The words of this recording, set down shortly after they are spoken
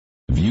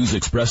views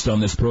expressed on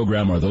this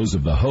program are those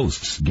of the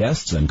hosts,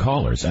 guests, and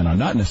callers, and are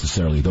not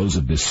necessarily those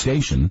of this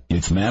station,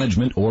 its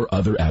management, or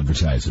other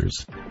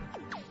advertisers.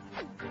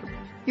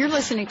 You're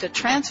listening to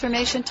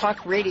Transformation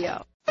Talk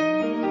Radio.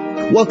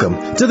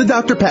 Welcome to the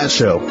Dr. Pat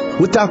Show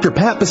with Dr.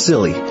 Pat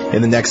Basili.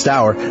 In the next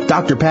hour,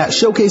 Dr. Pat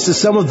showcases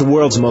some of the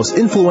world's most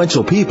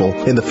influential people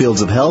in the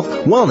fields of health,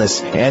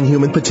 wellness, and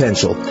human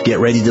potential. Get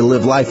ready to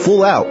live life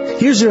full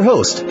out. Here's your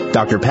host,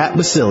 Dr. Pat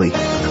Basili.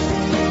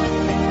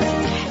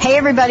 Hey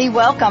everybody,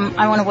 welcome.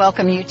 I want to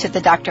welcome you to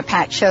the Dr.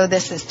 Pat Show.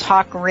 This is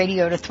Talk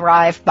Radio to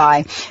Thrive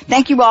By.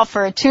 Thank you all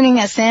for tuning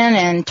us in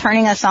and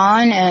turning us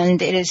on,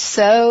 and it is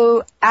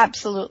so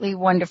absolutely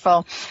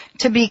wonderful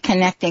to be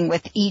connecting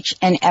with each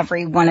and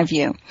every one of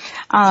you.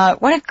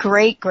 What a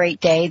great, great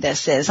day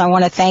this is. I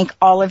want to thank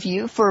all of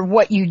you for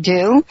what you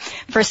do,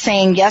 for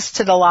saying yes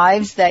to the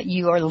lives that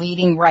you are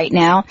leading right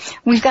now.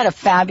 We've got a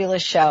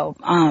fabulous show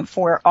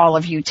for all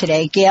of you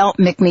today. Gail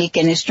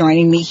McMeekin is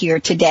joining me here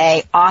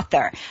today,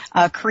 author,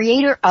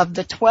 creator of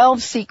the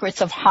 12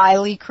 Secrets of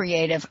Highly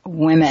Creative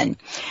Women.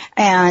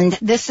 And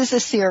this is a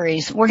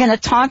series. We're going to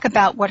talk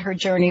about what her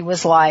journey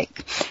was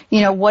like.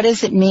 You know, what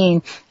does it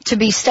mean to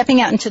be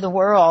stepping out into the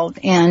world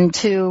and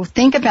to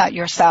think about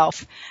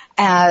yourself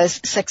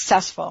as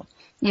successful?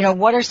 You know,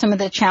 what are some of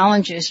the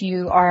challenges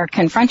you are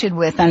confronted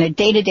with on a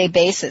day-to-day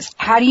basis?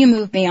 How do you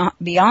move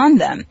beyond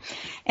them?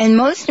 And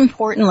most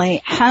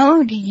importantly,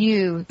 how do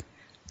you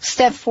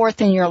step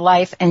forth in your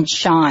life and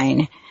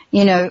shine?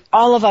 You know,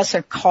 all of us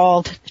are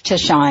called to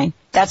shine.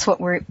 That's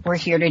what we're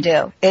here to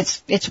do.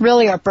 It's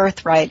really our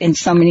birthright in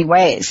so many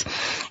ways.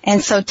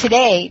 And so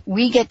today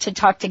we get to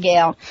talk to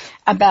Gail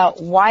about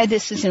why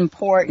this is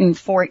important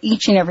for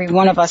each and every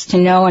one of us to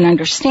know and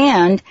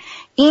understand,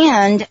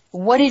 and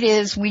what it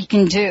is we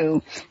can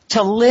do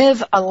to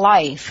live a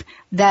life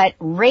that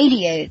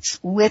radiates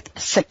with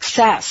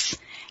success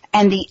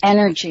and the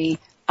energy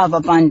of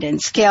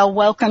abundance. Gail,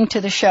 welcome to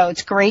the show.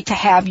 It's great to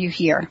have you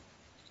here.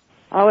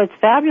 Oh, it's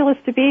fabulous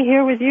to be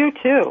here with you,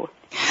 too.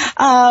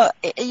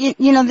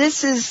 You know,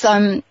 this is,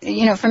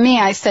 you know, for me,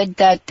 I said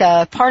that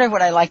part of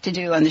what I like to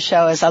do on the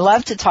show is I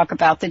love to talk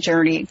about the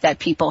journey that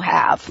people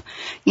have.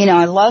 You know,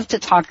 I love to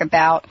talk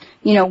about,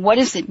 you know, what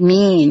does it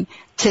mean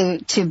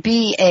to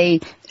be a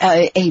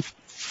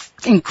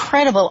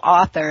incredible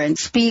author and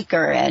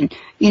speaker and,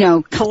 you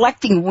know,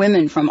 collecting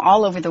women from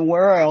all over the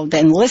world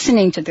and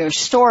listening to their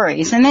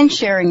stories and then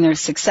sharing their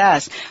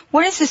success.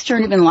 What has this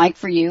journey been like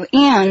for you?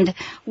 And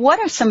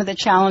what are some of the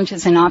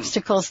challenges and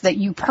obstacles that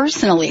you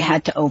personally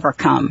had to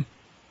overcome?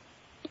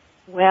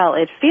 Well,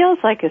 it feels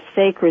like a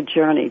sacred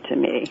journey to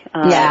me.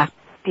 Yeah.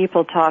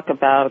 People talk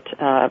about,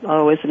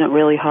 isn't it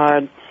really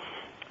hard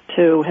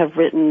to have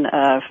written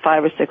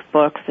 5 or 6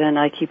 books? And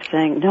I keep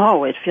saying,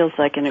 no, it feels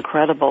like an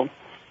incredible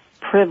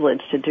privilege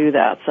to do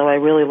that. So I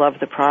really love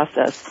the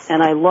process,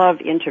 and I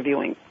love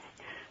interviewing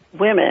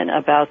women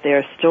about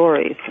their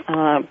stories.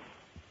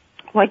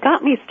 What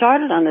got me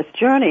started on this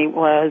journey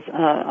was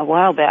a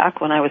while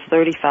back when I was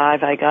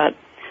 35. I got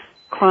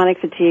chronic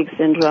fatigue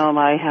syndrome.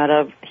 I had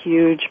a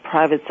huge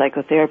private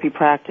psychotherapy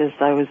practice.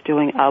 I was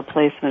doing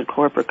outplacement,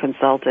 corporate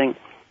consulting,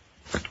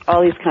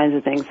 all these kinds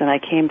of things, and I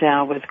came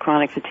down with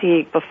chronic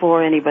fatigue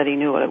before anybody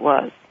knew what it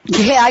was.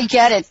 Yeah, I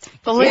get it.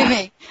 Believe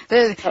me.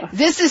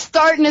 This is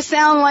starting to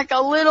sound like a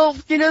little,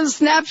 you know,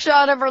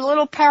 snapshot of a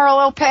little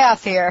parallel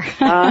path here.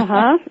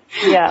 Uh-huh.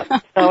 Yeah. So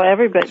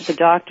the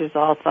doctors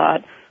all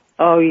thought,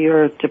 oh,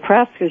 you're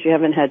depressed because you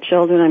haven't had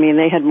children. I mean,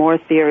 they had more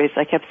theories.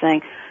 I kept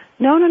saying,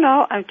 no,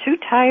 I'm too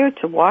tired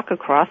to walk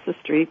across the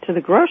street to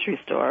the grocery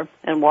store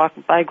and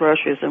buy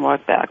groceries and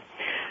walk back.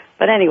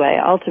 But anyway,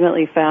 I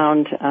ultimately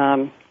found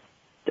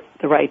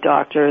the right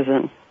doctors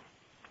and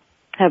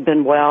have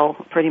been well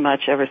pretty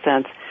much ever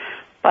since.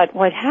 But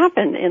what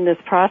happened in this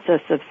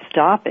process of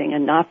stopping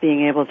and not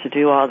being able to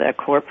do all that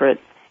corporate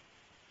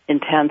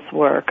intense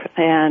work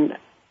and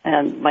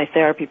my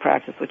therapy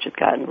practice, which had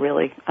gotten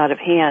really out of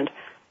hand,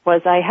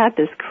 was I had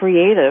this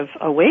creative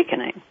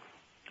awakening.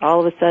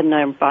 All of a sudden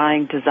I'm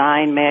buying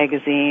design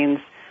magazines.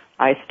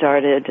 I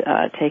started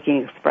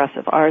taking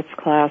expressive arts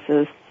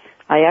classes.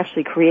 I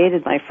actually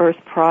created my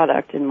first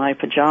product in my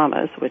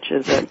pajamas, which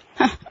is an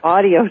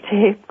audio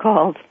tape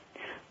called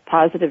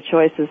Positive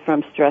Choices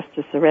from Stress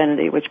to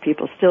Serenity, which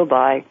people still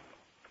buy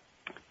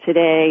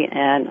today.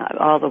 And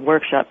all the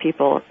workshop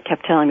people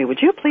kept telling me,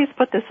 would you please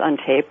put this on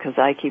tape because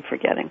I keep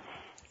forgetting.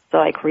 So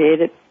I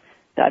created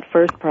that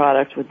first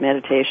product with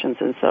meditations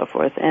and so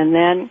forth. And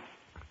then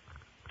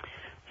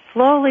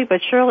slowly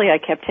but surely I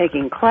kept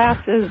taking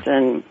classes,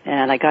 and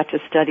I got to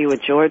study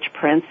with George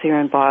Prince here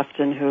in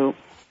Boston, who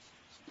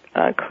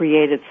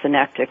created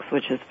Synectics,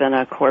 which has been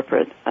a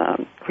corporate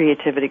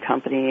creativity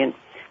company, and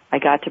I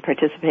got to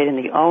participate in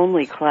the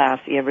only class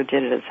he ever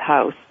did at his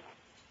house.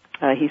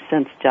 He's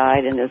since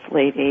died in his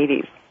late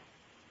 80s.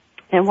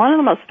 And one of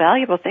the most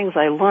valuable things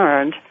I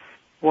learned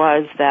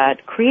was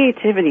that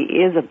creativity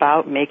is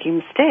about making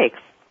mistakes.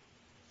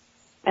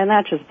 And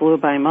that just blew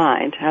my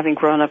mind, having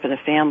grown up in a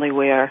family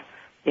where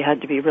you had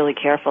to be really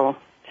careful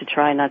to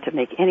try not to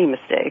make any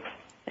mistakes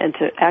and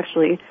to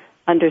actually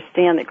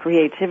understand that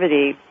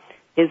creativity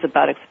is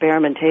about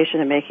experimentation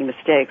and making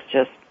mistakes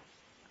just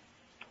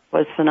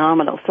was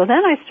phenomenal. So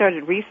then I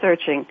started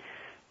researching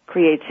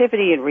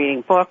creativity and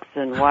reading books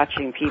and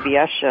watching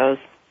PBS shows,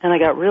 and I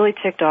got really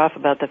ticked off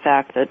about the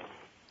fact that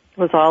it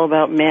was all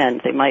about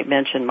men. They might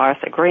mention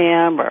Martha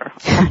Graham or a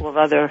couple of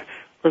other,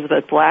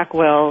 Elizabeth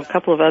Blackwell, a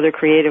couple of other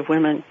creative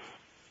women.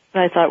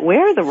 And I thought,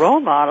 where are the role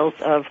models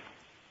of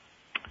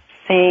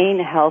sane,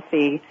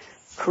 healthy,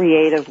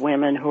 creative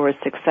women who are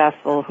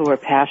successful, who are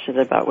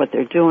passionate about what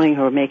they're doing,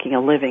 who are making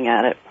a living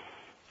at it?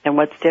 And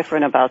what's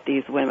different about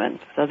these women?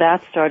 So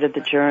that started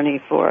the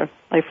journey for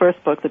my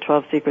first book, The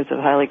 12 Secrets of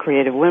Highly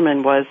Creative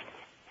Women, was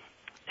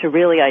to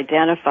really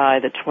identify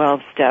the 12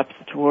 steps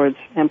towards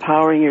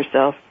empowering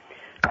yourself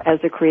as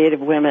a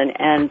creative woman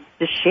and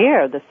to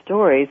share the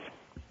stories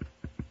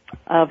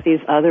of these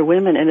other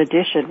women in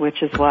addition,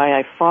 which is why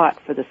I fought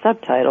for the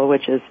subtitle,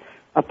 which is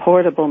A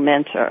Portable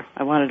Mentor.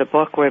 I wanted a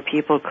book where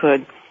people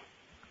could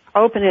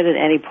open it at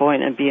any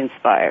point and be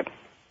inspired.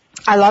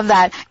 I love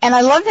that. And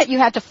I love that you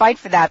had to fight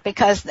for that,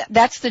 because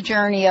that's the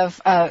journey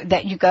of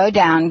that you go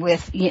down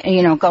with,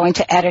 going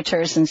to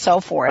editors and so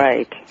forth.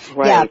 Right.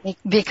 Yeah,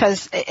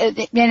 because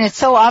and it's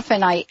so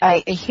often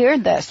I hear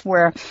this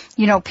where,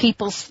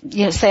 people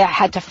say I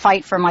had to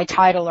fight for my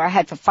title or I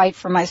had to fight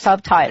for my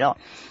subtitle.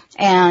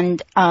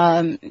 And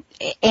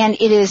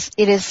it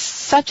is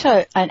such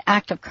an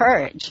act of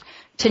courage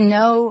to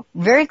know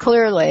very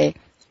clearly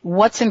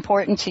what's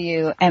important to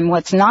you and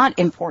what's not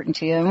important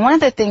to you. And one of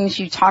the things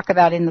you talk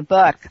about in the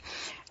book,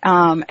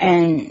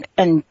 and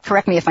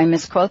correct me if I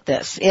misquote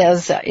this,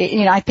 is,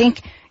 I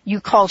think you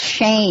call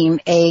shame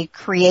a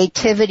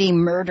creativity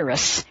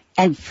murderess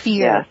and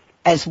fear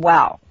as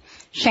well.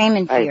 Shame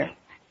and fear.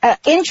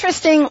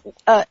 Interesting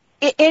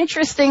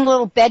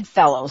little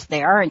bedfellows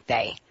there, aren't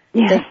they?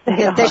 Yes,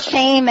 the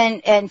shame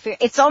and fear.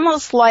 It's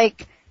almost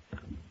like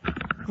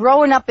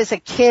growing up as a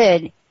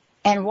kid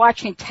and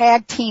watching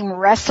tag team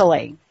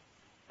wrestling.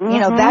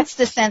 Mm-hmm. That's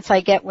the sense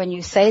I get when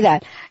you say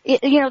that.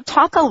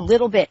 Talk a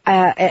little bit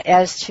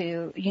as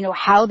to,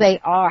 how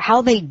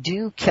they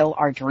do kill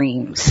our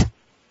dreams.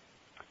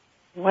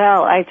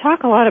 Well, I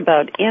talk a lot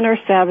about inner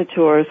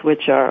saboteurs,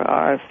 which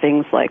are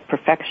things like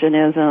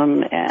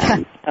perfectionism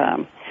and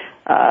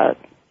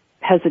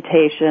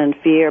hesitation,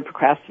 fear,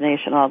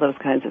 procrastination, all those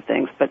kinds of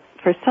things. But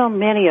for so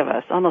many of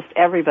us, almost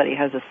everybody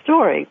has a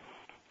story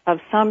of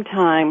some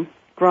time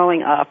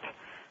growing up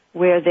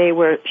where they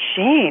were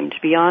shamed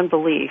beyond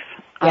belief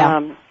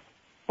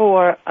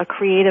for a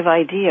creative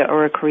idea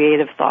or a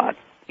creative thought.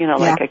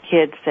 Like a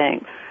kid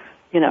saying,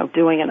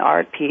 doing an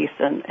art piece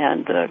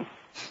and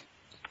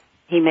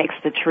he makes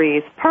the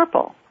trees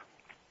purple.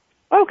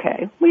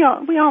 Okay, we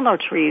all know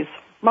trees.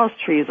 Most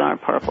trees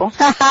aren't purple,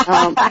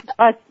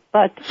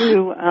 but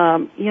to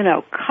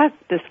cut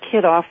this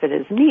kid off at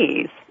his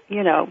knees,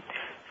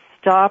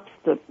 stops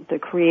the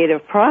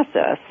creative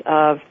process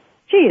of,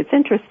 gee, it's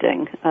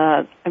interesting.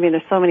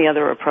 There's so many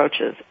other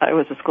approaches. I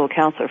was a school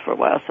counselor for a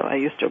while, so I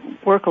used to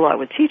work a lot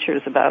with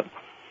teachers about,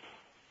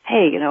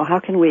 hey, how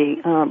can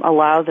we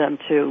allow them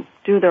to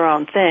do their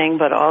own thing,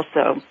 but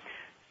also,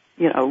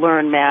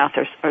 learn math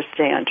or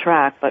stay on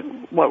track. But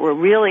what we're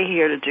really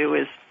here to do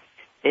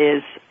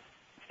is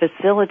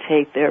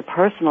facilitate their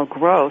personal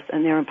growth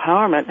and their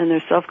empowerment and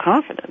their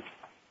self-confidence,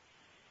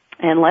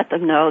 and let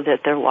them know that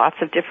there are lots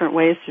of different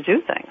ways to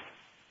do things.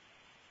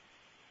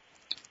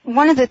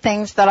 One of the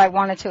things that I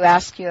wanted to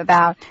ask you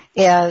about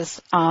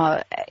is,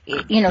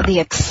 the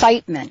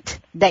excitement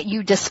that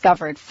you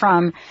discovered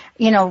from,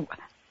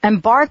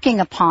 embarking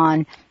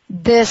upon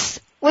this,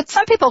 what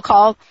some people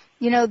call,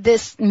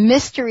 this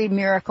mystery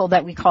miracle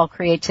that we call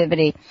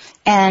creativity,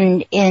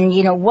 and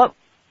what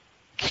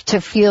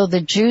to feel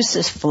the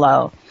juices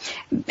flow.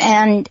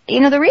 And,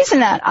 the reason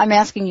that I'm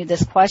asking you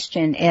this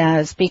question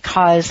is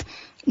because,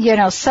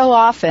 so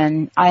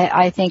often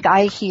I think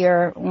I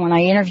hear when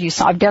I interview,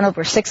 so I've done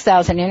over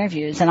 6,000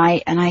 interviews, and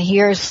I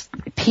hear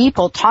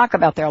people talk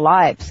about their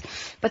lives.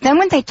 But then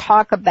when they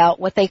talk about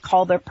what they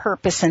call their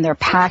purpose and their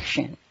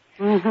passion,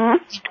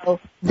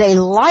 they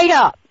light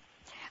up.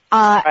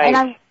 And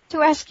I want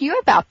to ask you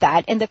about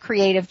that in the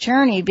creative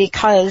journey,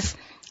 because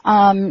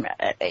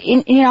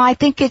I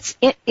think it's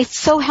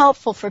so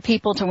helpful for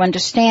people to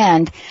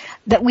understand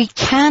that we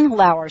can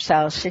allow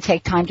ourselves to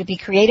take time to be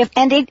creative,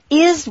 and it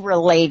is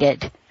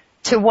related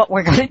to what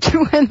we're going to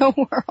do in the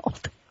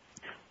world.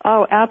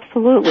 Oh,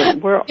 absolutely.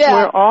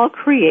 We're all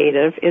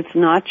creative. It's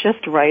not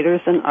just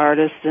writers and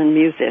artists and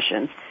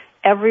musicians.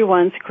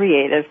 Everyone's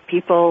creative.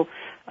 People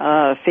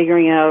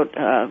figuring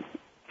out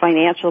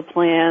financial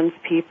plans,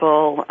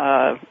 people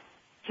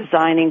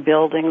designing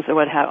buildings or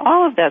what have you.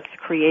 All of that's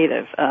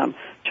creative.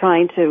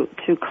 Trying to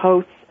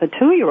coax a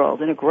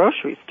 2-year-old in a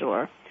grocery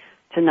store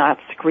to not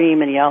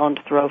scream and yell and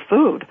throw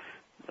food.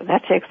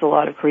 That takes a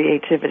lot of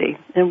creativity.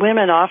 And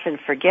women often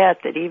forget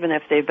that even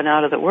if they've been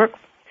out of the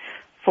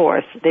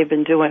workforce, they've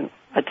been doing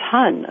a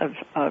ton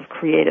of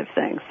creative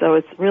things. So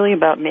it's really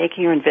about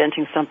making or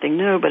inventing something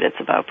new, but it's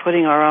about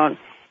putting our own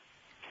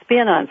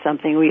spin on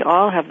something. We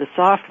all have the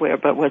software,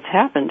 but what's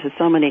happened to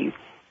so many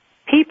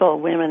people,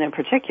 women in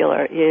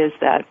particular, is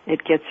that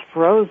it gets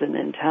frozen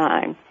in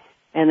time,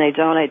 and they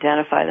don't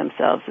identify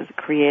themselves as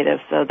creative,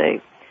 so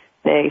they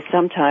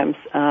sometimes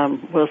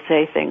will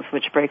say things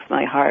which breaks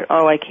my heart.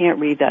 Oh, I can't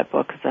read that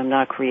book because I'm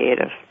not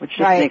creative, which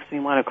just makes me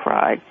want to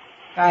cry.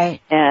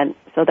 Right. And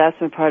so that's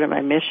been part of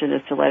my mission,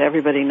 is to let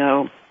everybody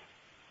know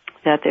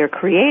that they're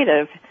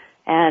creative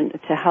and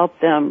to help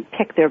them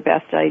pick their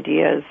best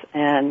ideas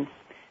and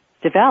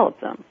develop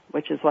them,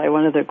 which is why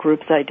one of the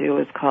groups I do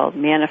is called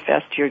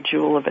Manifest Your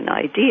Jewel of an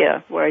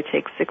Idea, where I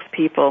take 6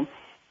 people,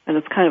 and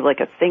it's kind of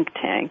like a think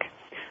tank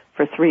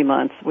for 3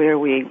 months, where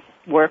we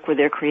work with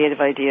their creative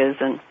ideas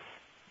and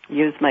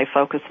use my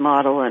focus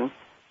model and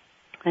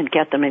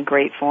get them in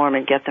great form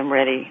and get them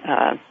ready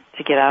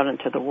to get out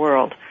into the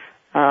world.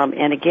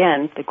 And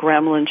again, the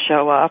gremlins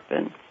show up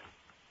and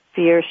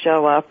fears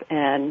show up,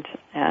 and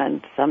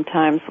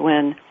sometimes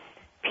when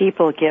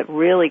people get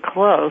really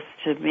close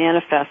to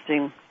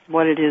manifesting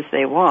what it is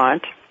they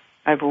want,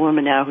 I have a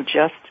woman now who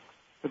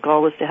the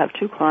goal is to have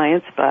 2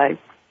 clients by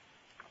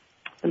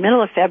the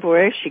middle of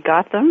February. She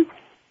got them,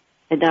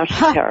 and now she's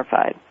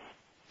terrified.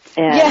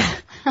 And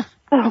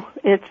so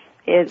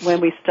it's when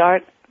we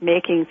start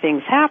making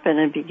things happen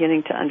and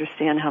beginning to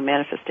understand how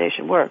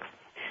manifestation works,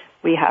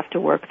 we have to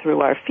work through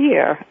our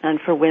fear. And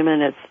for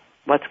women, it's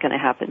what's going to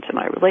happen to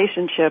my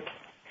relationships?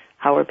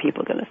 How are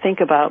people going to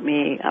think about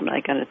me? Am I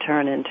going to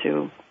turn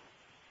into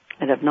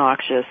an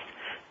obnoxious,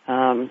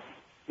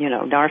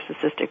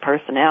 narcissistic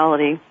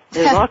personality?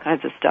 There's all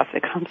kinds of stuff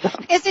that comes up.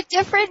 Is it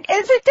different,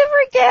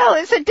 Gail?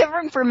 Is it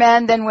different for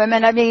men than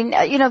women? I mean,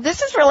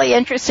 this is really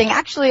interesting.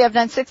 Actually, I've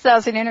done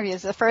 6,000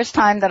 interviews. The first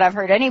time that I've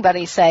heard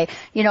anybody say,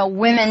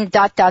 women ...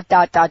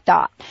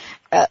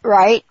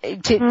 right?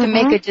 To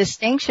make a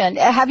distinction.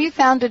 Have you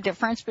found a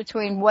difference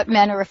between what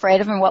men are afraid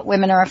of and what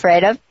women are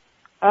afraid of?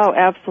 Oh,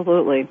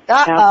 absolutely.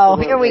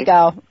 Absolutely. Here we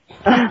go.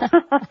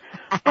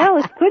 Well,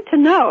 it's good to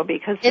know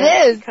because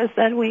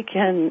then we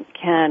can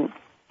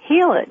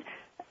heal it.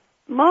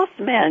 Most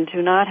men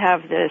do not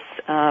have this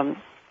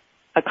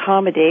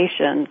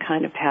accommodation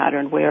kind of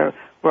pattern where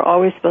we're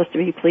always supposed to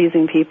be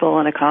pleasing people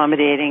and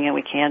accommodating, and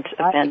we can't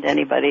offend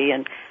anybody,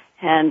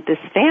 and this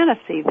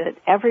fantasy that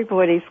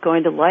everybody's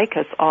going to like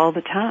us all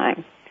the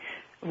time,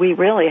 we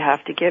really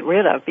have to get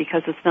rid of,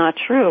 because it's not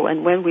true.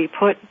 And when we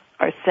put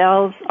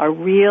ourselves, our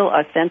real,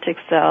 authentic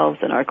selves,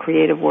 and our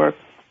creative work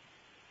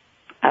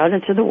out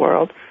into the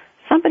world,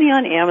 somebody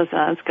on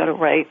Amazon's going to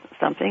write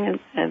something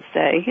and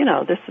say,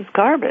 this is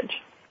garbage.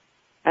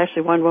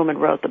 Actually, one woman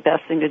wrote, the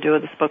best thing to do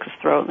with this book is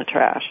throw it in the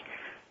trash.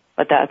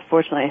 But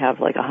fortunately, I have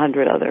like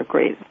 100 other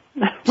great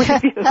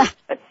reviews.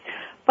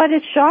 But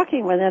it's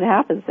shocking when that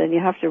happens, and you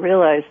have to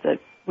realize that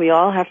we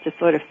all have to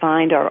sort of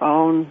find our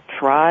own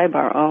tribe,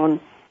 our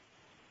own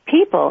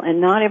people, and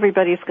not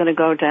everybody's going to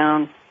go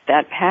down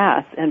that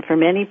path. And for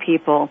many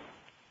people,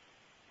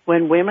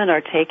 when women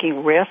are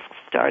taking risks,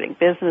 starting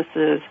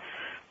businesses,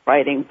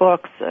 writing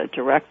books,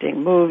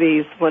 directing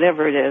movies,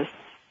 whatever it is,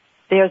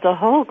 there's a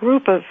whole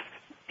group of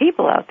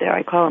people out there,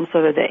 I call them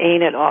sort of the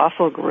ain't it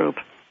awful group,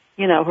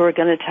 who are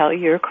going to tell you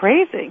you're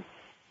crazy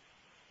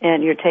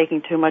and you're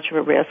taking too much of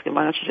a risk, and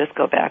why don't you just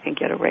go back and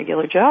get a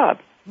regular job?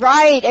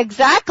 Right,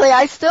 exactly.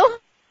 I still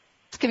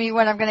ask me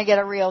when I'm going to get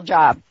a real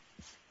job.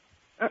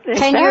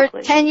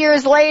 Exactly. 10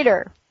 years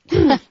later.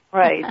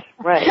 Right.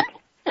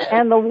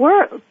 And the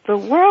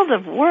world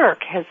of work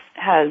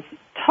has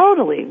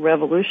totally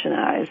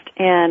revolutionized,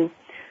 and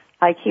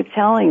I keep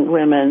telling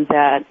women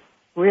that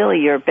really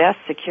your best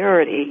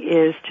security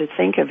is to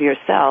think of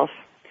yourself,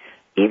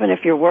 even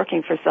if you're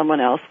working for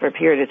someone else for a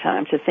period of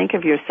time, to think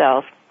of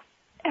yourself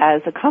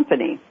as a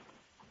company.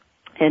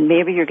 And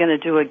maybe you're going to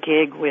do a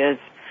gig with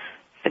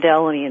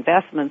Fidelity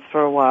Investments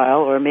for a while,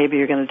 or maybe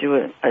you're going to do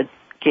a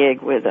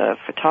gig with a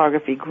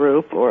photography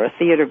group or a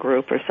theater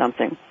group or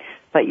something.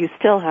 But you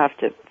still have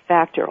to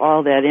factor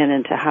all that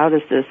into how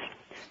does this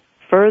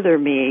further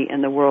me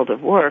in the world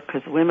of work,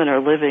 because women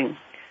are living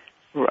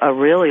a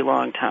really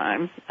long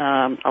time.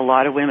 A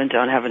lot of women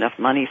don't have enough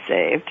money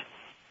saved.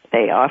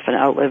 They often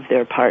outlive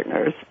their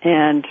partners.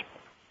 And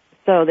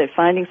so that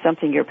finding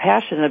something you're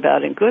passionate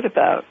about and good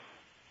about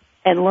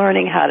and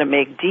learning how to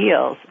make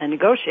deals and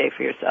negotiate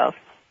for yourself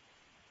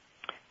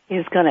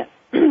is going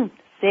to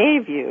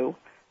save you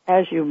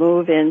as you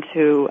move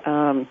into,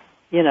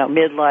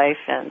 midlife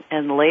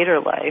and later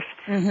life,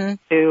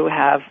 to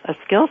have a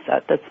skill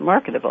set that's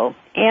marketable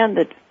and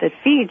that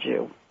feeds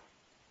you.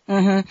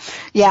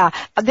 Yeah.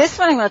 This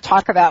one I'm going to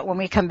talk about when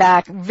we come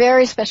back.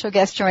 Very special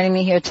guest joining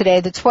me here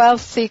today. The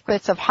 12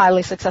 Secrets of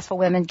Highly Successful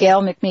Women.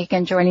 Gail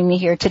McMeekin joining me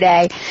here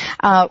today.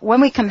 When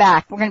we come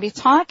back, we're going to be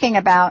talking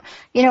about,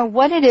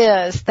 what it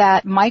is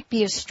that might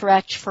be a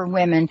stretch for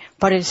women,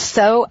 but is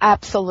so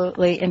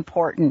absolutely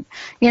important.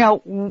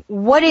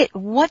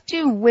 What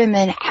do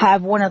women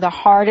have one of the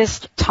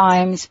hardest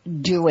times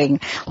doing?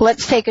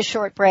 Let's take a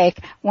short break.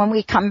 When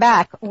we come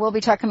back, we'll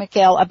be talking with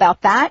Gail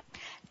about that.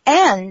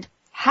 And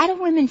how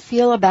do women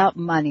feel about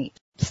money?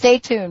 Stay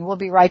tuned. We'll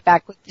be right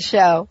back with the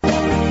show.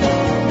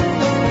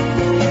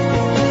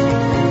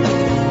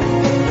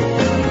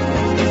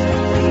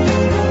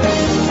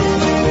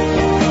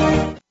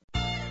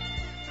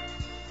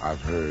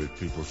 heard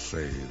people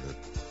say that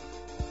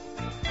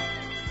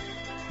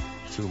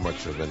too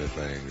much of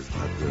anything is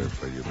not good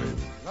for you,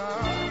 baby.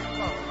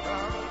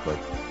 But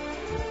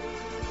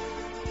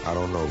I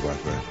don't know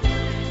about that.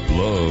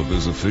 Love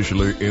is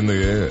officially in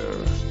the air.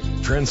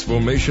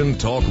 Transformation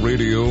Talk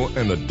Radio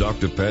and the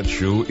Dr. Pat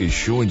Show is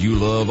showing you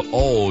love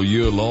all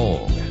year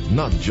long,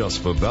 not just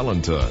for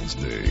Valentine's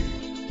Day.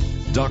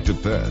 Dr.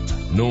 Pat,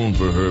 known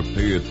for her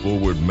Pay It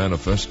Forward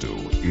manifesto,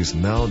 is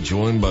now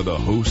joined by the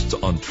hosts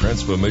on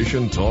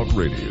Transformation Talk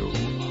Radio.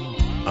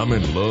 I'm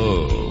in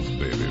love,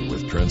 baby,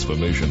 with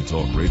Transformation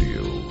Talk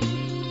Radio.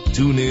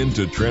 Tune in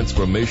to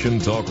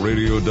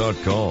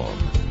TransformationTalkRadio.com.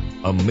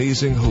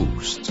 Amazing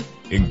host,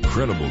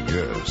 incredible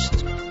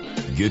guest.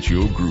 Get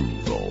your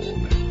groove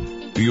on.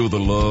 Feel the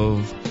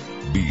love,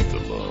 be the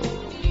love.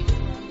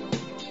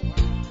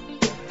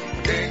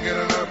 Can't get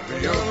enough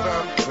of your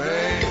love,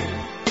 babe.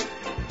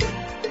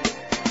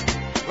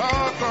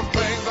 Lord, some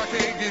things I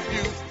can't get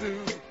used to.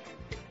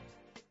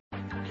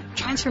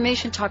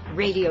 Transformation Talk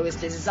Radio is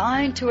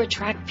designed to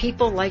attract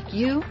people like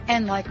you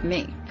and like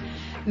me.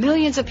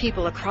 Millions of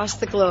people across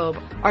the globe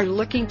are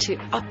looking to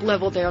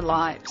up-level their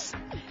lives.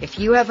 If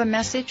you have a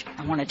message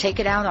and want to take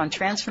it out on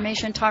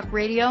Transformation Talk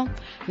Radio,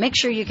 make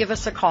sure you give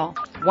us a call,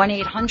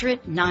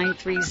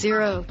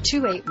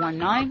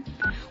 1-800-930-2819,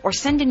 or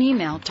send an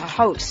email to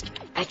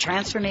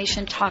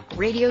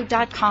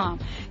host@transformationtalkradio.com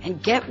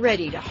and get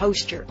ready to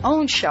host your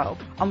own show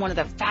on one of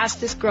the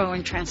fastest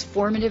growing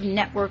transformative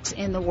networks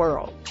in the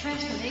world.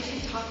 Transformation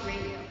Talk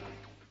Radio.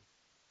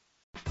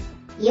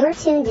 You're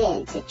tuned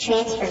in to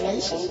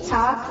Transformation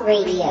Talk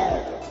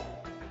Radio.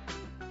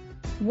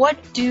 What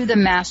do the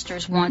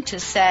masters want to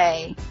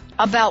say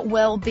about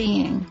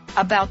well-being,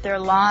 about their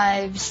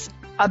lives,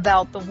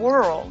 about the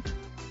world?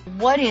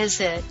 What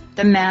is it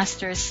the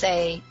masters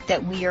say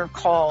that we are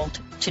called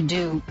to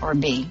do or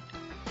be?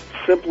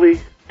 Simply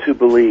to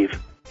believe.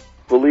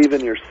 Believe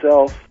in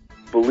yourself,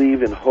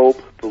 believe in hope,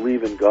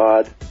 believe in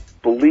God,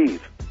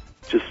 believe.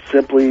 Just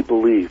simply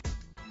believe.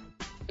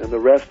 And the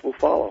rest will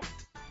follow.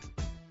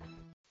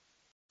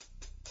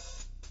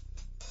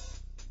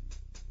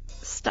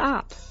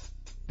 Stop.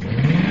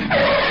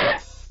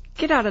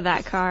 Get out of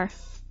that car.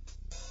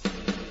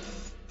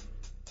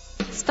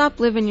 Stop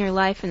living your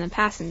life in the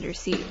passenger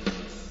seat.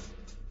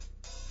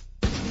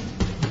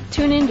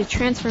 Tune in to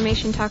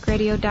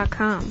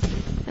TransformationTalkRadio.com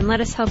and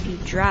let us help you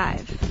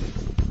drive.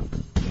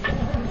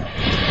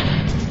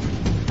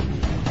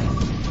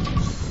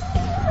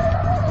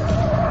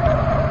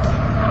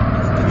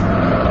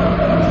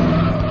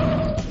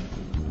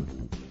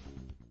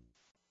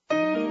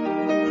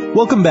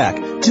 Welcome back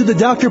to the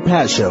Dr.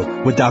 Pat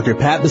Show with Dr.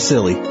 Pat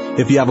Basili.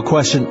 If you have a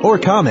question or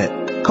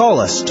comment, call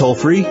us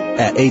toll-free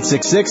at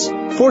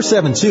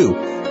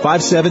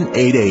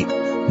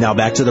 866-472-5788. Now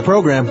back to the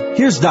program.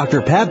 Here's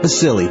Dr. Pat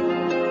Basili.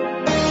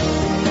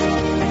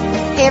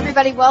 Hey,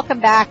 everybody, welcome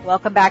back.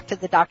 Welcome back to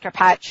the Dr.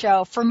 Pat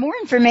Show. For more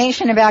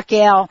information about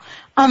Gail,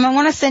 I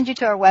want to send you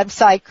to our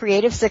website,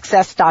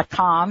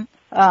 creativesuccess.com.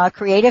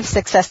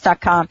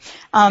 Creativesuccess.com.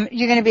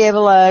 You're going to be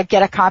able to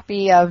get a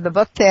copy of the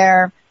book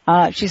there.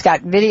 She's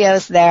got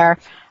videos there.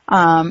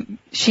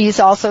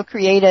 She's also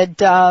created,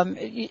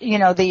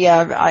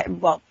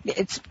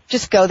 it's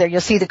just go there.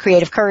 You'll see the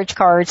Creative Courage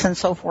cards and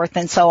so forth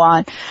and so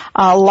on.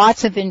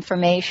 Lots of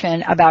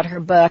information about her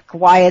book,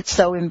 why it's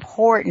so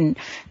important,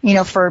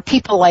 for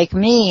people like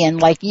me and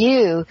like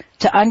you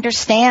to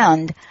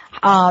understand,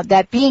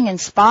 that being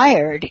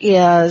inspired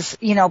is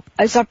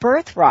a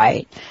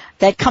birthright,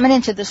 that coming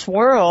into this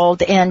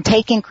world and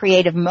taking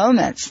creative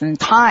moments and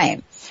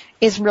time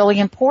is really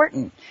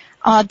important.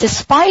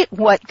 Despite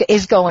what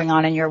is going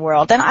on in your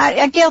world.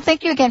 And Gail,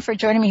 thank you again for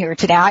joining me here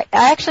today. I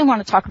actually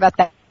want to talk about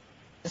that.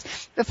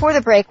 Before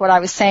the break, what I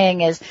was saying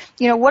is,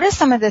 what are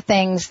some of the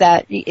things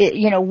that,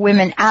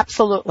 women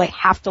absolutely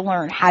have to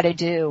learn how to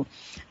do,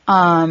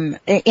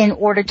 in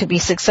order to be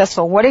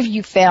successful? What have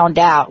you found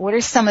out? What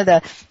are some of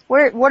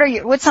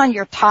what's on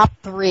your top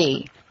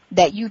 3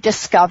 that you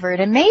discovered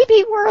and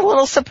maybe were a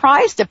little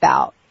surprised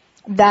about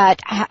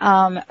that,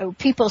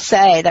 people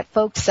say,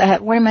 that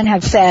women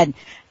have said,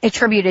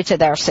 attributed to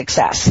their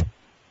success?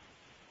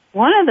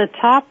 One of the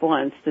top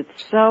ones that's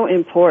so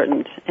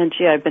important, and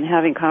I've been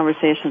having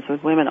conversations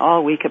with women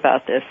all week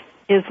about this,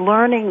 is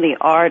learning the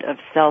art of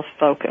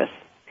self-focus.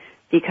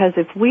 Because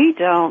if we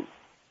don't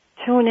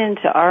tune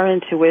into our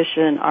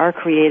intuition, our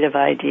creative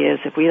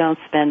ideas, if we don't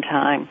spend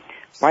time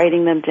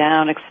writing them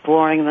down,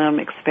 exploring them,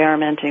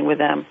 experimenting with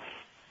them,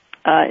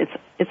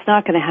 it's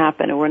not going to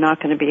happen, and we're not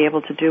going to be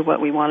able to do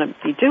what we want to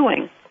be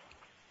doing.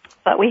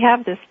 But we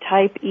have this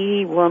type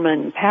E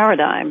woman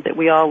paradigm that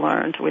we all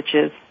learned, which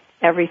is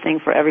everything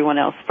for everyone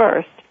else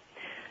first.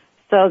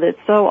 So that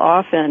so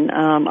often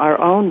our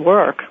own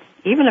work,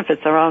 even if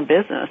it's our own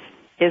business,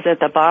 is at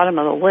the bottom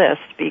of the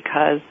list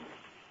because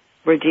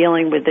we're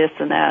dealing with this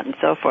and that and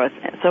so forth.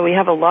 So we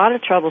have a lot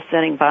of trouble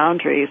setting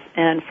boundaries.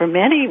 And for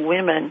many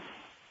women,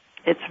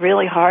 it's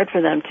really hard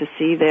for them to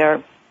see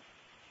their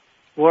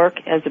work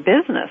as a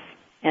business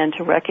and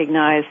to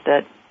recognize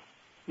that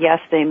yes,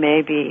 they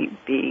may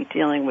be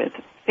dealing with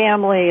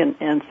family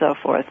and so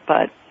forth,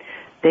 but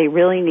they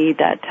really need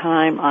that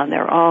time on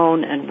their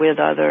own and with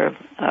other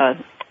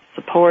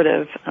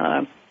supportive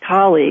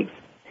colleagues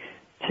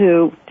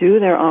to do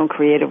their own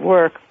creative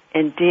work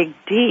and dig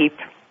deep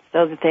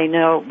so that they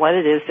know what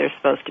it is they're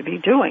supposed to be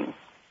doing.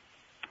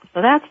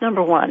 So that's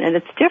number one. And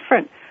it's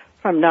different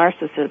from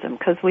narcissism,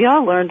 because we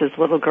all learned as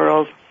little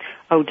girls,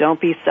 oh,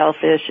 don't be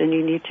selfish and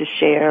you need to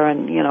share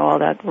and, all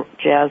that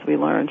jazz we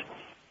learned.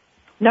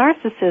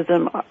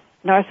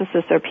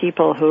 Narcissists are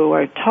people who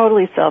are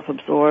totally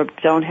self-absorbed,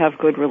 don't have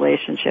good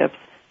relationships,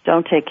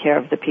 don't take care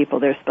of the people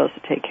they're supposed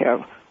to take care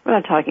of. We're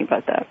not talking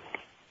about that.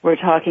 We're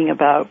talking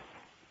about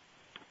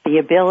the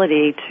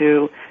ability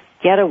to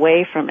get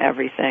away from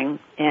everything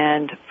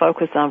and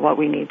focus on what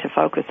we need to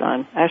focus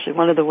on. Actually,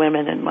 one of the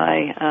women in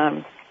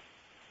my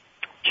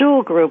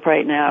Jewel group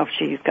right now,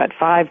 she's got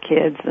 5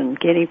 kids and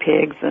guinea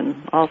pigs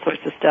and all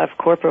sorts of stuff,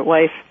 corporate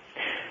wife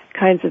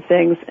kinds of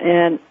things,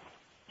 and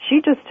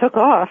she just took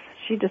off.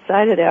 She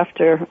decided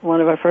after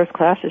one of our first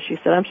classes, she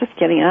said, I'm just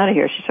getting out of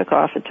here. She took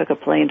off and took a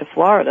plane to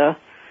Florida,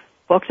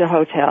 booked a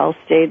hotel,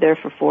 stayed there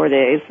for 4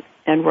 days,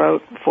 and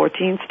wrote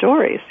 14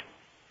 stories.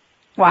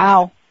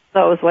 Wow. So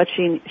it was what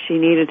she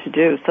needed to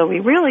do. So we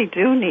really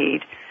do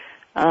need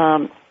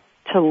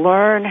to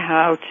learn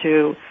how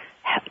to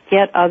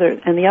get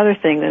and the other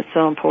thing that's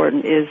so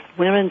important is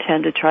women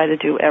tend to try to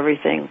do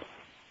everything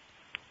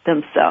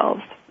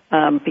themselves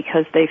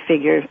because they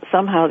figure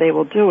somehow they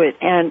will do it.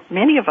 And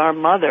many of our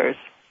mothers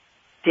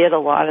did a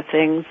lot of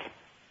things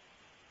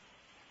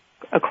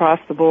across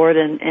the board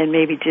and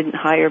maybe didn't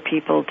hire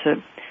people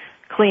to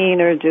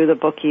clean or do the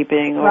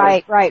bookkeeping or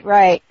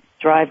right.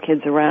 drive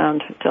kids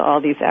around to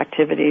all these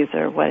activities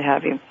or what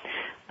have you.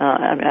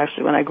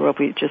 Actually, when I grew up,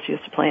 we just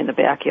used to play in the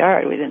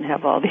backyard. We didn't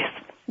have all these.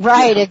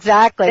 Right,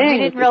 exactly. You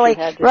didn't really,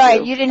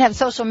 do. You didn't have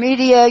social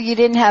media, you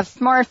didn't have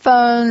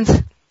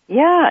smartphones.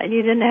 Yeah, and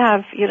you didn't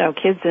have,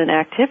 kids in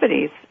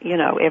activities,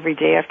 every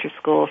day after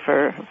school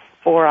for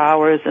 4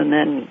 hours and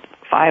then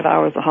 5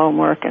 hours of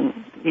homework and,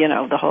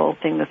 the whole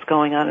thing that's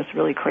going on is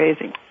really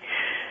crazy.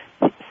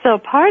 So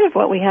part of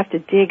what we have to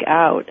dig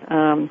out,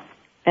 and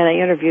I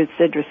interviewed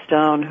Sidra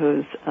Stone,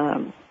 who's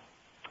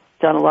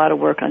done a lot of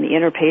work on the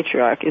inner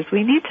patriarch, is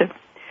we need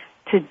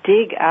to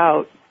dig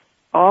out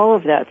all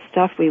of that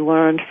stuff we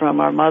learned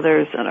from our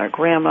mothers and our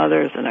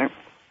grandmothers and our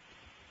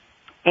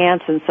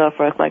aunts and so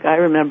forth. Like I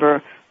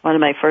remember one of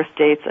my first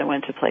dates, I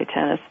went to play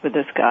tennis with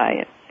this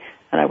guy,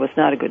 and I was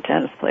not a good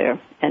tennis player,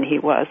 and he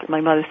was. My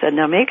mother said,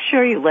 now make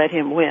sure you let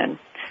him win.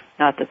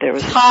 Not that there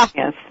was a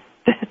chance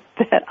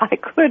that I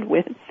could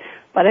win.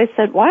 But I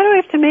said, why do I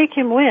have to make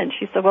him win?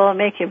 She said, well, it'll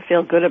make him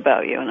feel good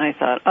about you. And I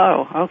thought,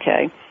 oh,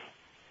 okay.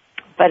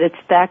 But it's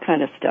that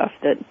kind of stuff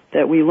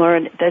that we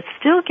learned that's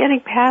still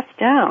getting passed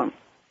down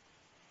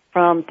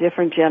from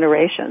different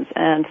generations.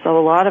 And so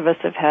a lot of us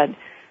have had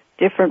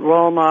different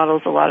role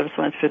models. A lot of us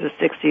went through the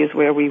 60s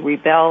where we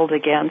rebelled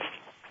against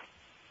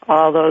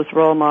all those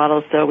role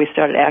models. So we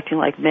started acting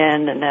like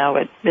men, and now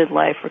at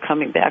midlife we're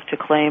coming back to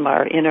claim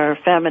our inner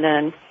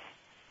feminine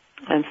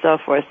and so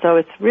forth. So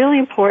it's really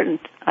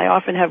important. I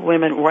often have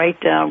women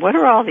write down, what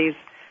are all these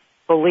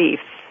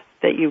beliefs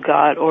that you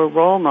got or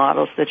role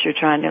models that you're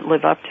trying to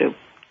live up to?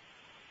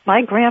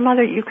 My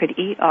grandmother, you could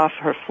eat off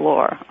her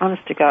floor,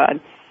 honest to God.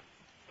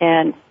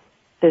 And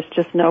there's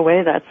just no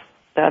way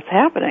that's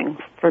happening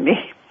for me.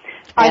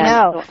 I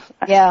know.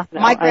 Yeah.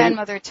 My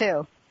grandmother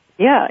too.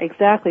 Yeah,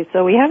 exactly.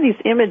 So we have these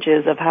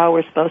images of how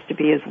we're supposed to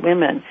be as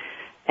women.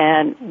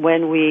 And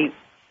when we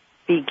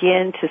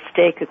begin to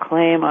stake a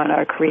claim on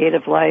our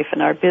creative life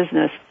and our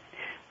business,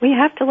 we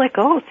have to let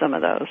go of some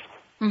of those.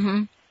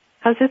 Mm-hmm.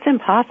 Because it's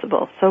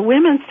impossible. So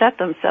women set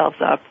themselves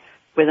up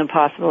with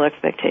impossible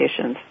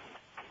expectations.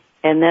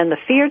 And then the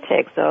fear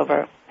takes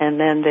over, and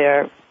then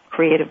their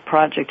creative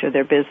project or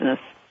their business,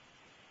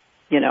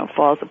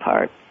 falls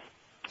apart.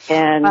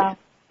 And,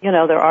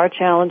 there are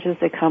challenges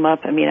that come up.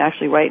 I mean,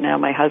 actually right now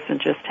my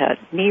husband just had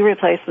knee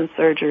replacement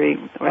surgery.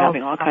 We're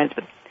having all kinds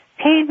of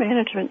pain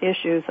management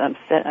issues.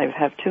 I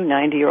have 2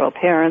 90-year-old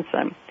parents.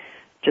 I'm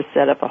just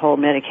set up a whole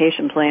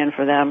medication plan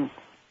for them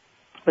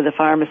with the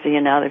pharmacy,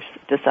 and now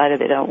they've decided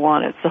they don't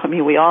want it. So, I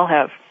mean, we all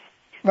have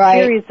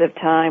periods of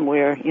time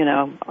where,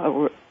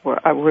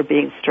 we're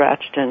being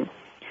stretched and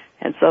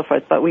so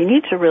forth. But we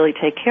need to really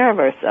take care of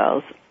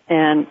ourselves,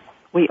 and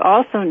we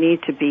also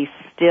need to be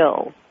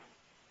still.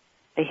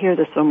 I hear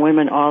this from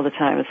women all the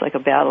time. It's like a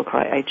battle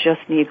cry. I just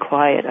need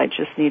quiet. I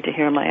just need to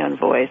hear my own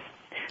voice.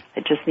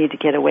 I just need to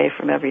get away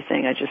from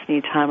everything. I just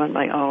need time on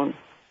my own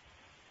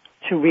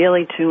to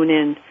really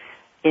tune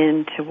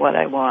into what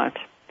I want.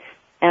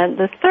 And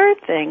the third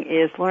thing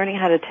is learning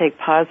how to take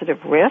positive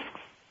risks,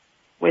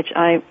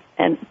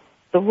 and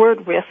the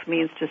word risk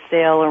means to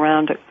sail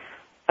around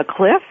a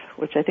cliff,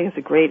 which I think is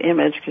a great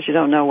image because you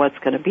don't know what's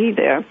going to be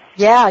there.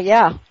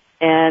 Yeah.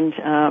 And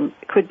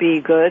it could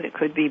be good, it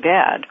could be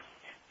bad.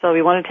 So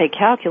we want to take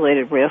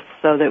calculated risks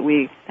so that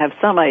we have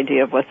some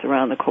idea of what's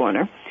around the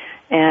corner.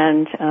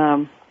 And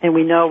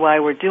we know why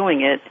we're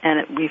doing it,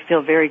 and we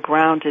feel very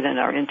grounded in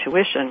our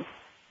intuition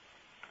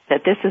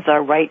that this is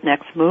our right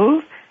next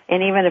move,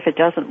 And even if it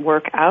doesn't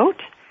work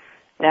out,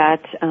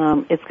 that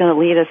it's going to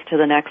lead us to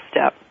the next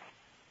step.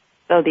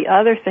 So the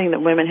other thing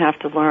that women have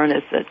to learn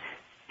is that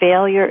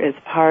failure is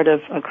part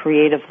of a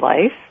creative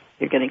life.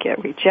 You're going to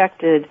get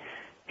rejected.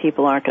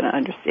 People aren't going to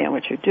understand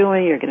what you're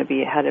doing. You're going to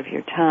be ahead of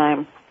your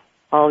time.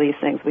 All these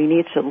things. We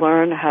need to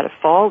learn how to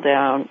fall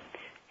down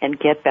and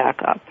get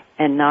back up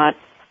and not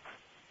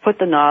put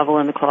the novel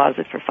in the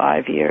closet for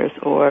 5 years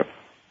or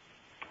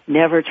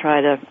never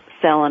try to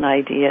sell an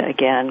idea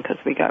again because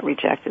we got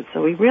rejected.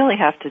 So we really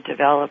have to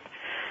develop,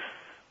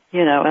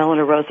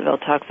 Eleanor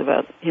Roosevelt talks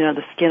about,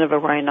 the skin of a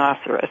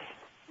rhinoceros.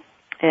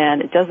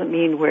 And it doesn't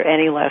mean we're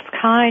any less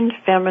kind,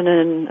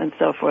 feminine, and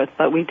so forth,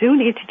 but we do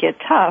need to get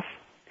tough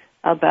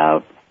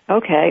about,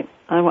 okay,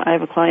 I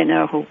have a client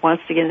now who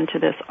wants to get into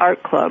this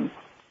art club,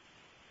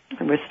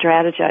 and we're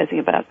strategizing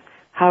about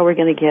how we're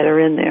going to get her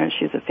in there, and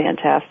she's a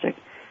fantastic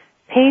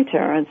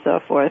painter and so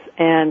forth.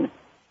 And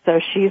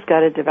so she's got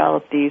to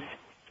develop these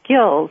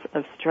skills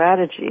of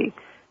strategy,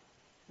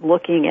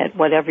 looking at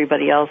what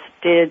everybody else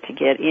did to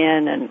get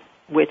in and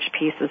which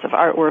pieces of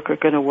artwork are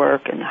going to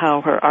work and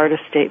how her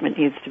artist statement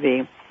needs to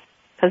be.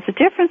 Because the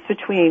difference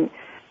between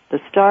the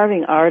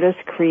starving artist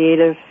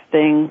creative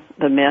thing,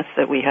 the myth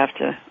that we have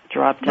to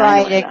drop down.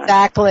 Right,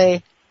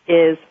 exactly.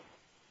 Is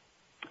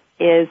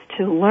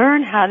to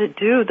learn how to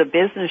do the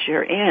business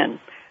you're in.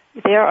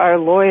 There are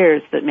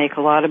lawyers that make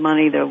a lot of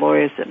money. There are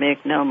lawyers that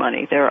make no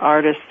money. There are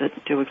artists that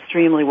do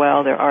extremely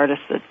well. There are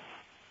artists that,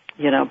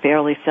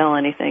 barely sell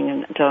anything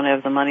and don't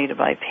have the money to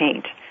buy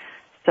paint.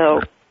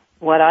 So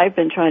what I've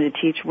been trying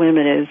to teach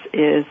women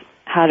is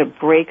how to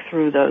break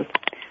through those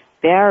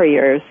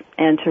barriers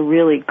and to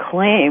really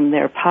claim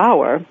their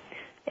power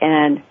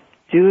and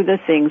do the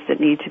things that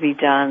need to be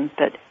done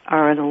that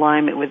are in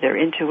alignment with their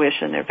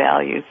intuition, their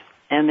values,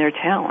 and their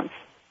talents.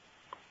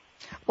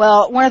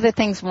 Well, one of the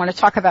things we want to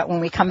talk about when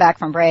we come back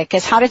from break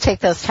is how to take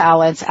those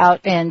talents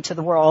out into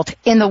the world.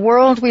 In the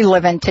world we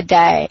live in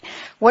today,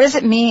 what does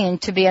it mean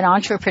to be an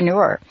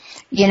entrepreneur?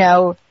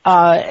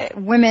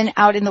 Women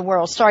out in the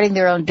world starting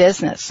their own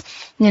business.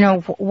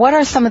 What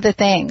are some of the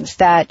things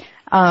that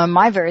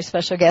my very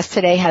special guest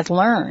today has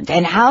learned,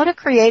 and how to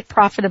create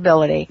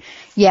profitability?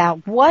 Yeah,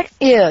 what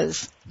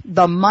is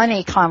the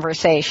money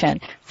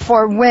conversation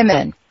for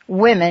women,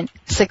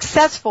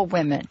 successful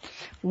women?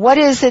 What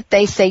is it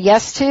they say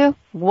yes to?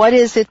 What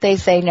is it they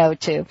say no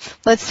to?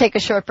 Let's take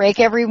a short break,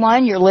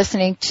 everyone. You're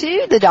listening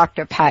to the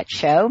Dr. Pat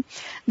Show.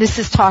 This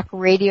is Talk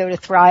Radio to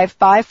Thrive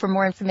By. For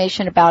more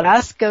information about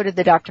us, go to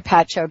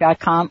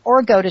thedrpatshow.com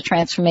or go to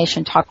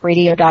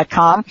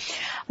transformationtalkradio.com.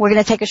 We're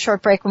going to take a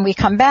short break. When we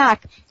come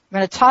back, we're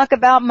going to talk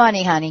about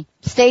money, honey.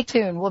 Stay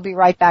tuned. We'll be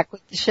right back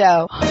with the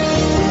show.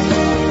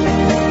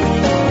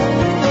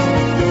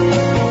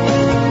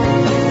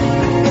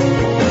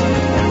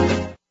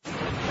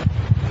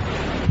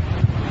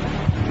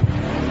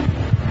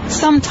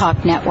 Some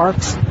talk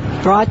networks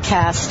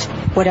broadcast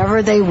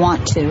whatever they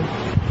want to,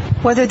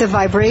 whether the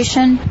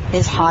vibration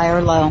is high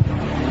or low.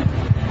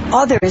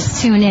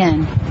 Others tune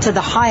in to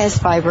the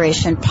highest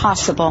vibration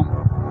possible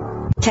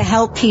to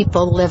help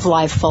people live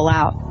life full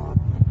out.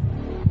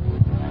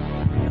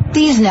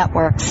 These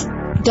networks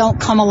don't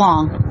come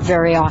along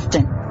very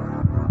often.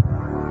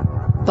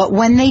 But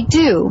when they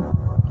do,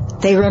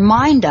 they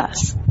remind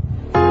us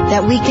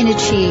that we can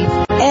achieve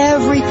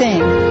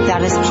everything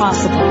that is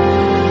possible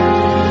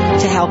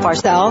to help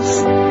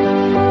ourselves,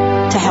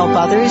 to help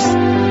others,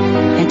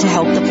 and to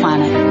help the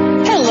planet.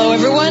 Hello,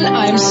 everyone.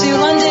 I'm Sue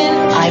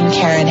London. I'm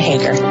Karen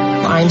Hager.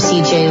 I'm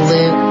CJ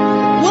Liu.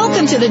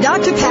 Welcome to the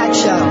Dr. Pat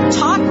Show.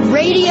 Talk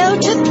radio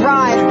to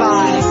thrive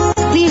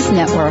by. These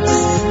networks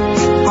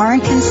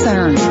aren't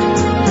concerned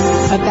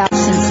about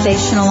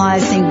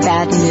sensationalizing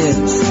bad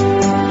news.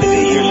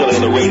 They hear something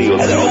on the radio,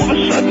 and then all of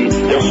a sudden,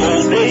 their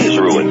whole day is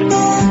ruined.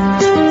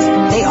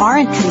 They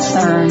aren't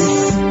concerned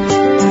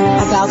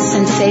about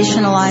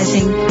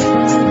sensationalizing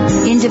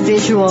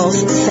individuals'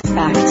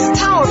 setbacks.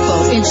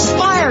 Powerful,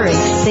 inspiring.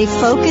 They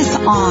focus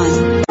on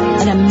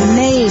an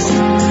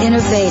amazing,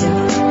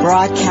 innovative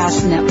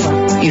broadcast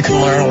network. You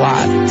can learn a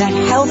lot. That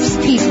helps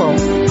people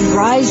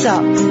rise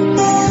up.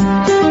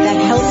 That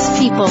helps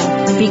people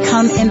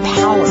become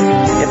empowered.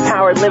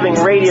 Empowered Living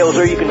Radio is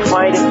where you can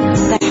find it.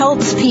 That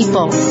helps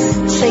people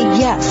say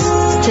yes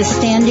to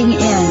standing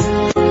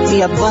in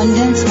the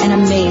abundance and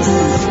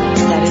amazement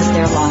that is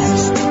their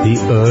lives. The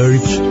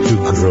urge to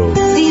grow.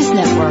 These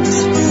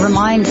networks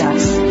remind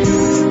us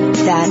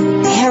that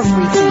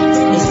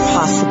everything is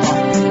possible.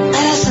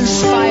 Let us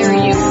inspire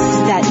you.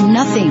 That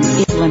nothing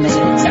is limited.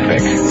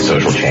 Epic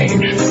social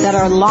change. That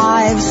our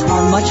lives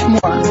are much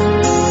more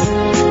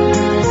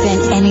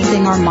than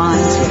anything our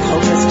minds would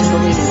hope us to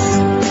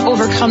believe.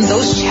 Overcome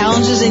those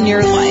challenges in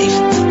your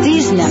life.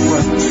 These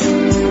networks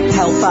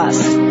help us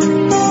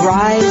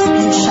rise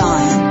and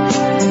shine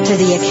to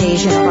the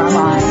occasion of our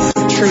lives.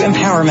 True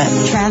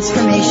empowerment.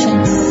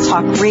 Transformation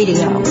Talk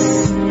Radio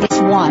is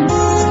one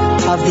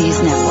of these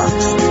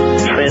networks.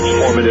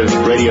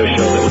 Transformative radio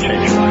show that will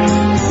change your life.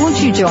 Won't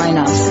you join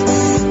us?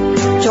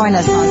 Join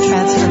us on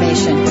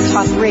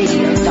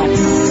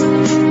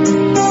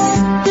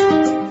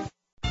transformationtalkradio.com.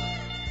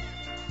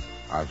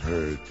 I've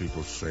heard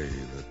people say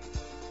that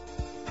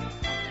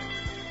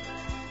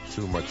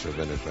too much of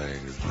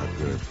anything is not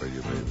good for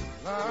you, baby.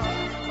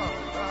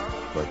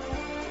 But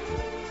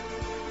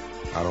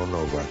I don't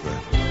know about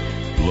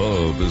that.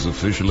 Love is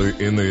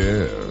officially in the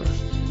air.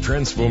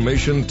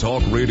 Transformation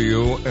Talk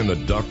Radio and the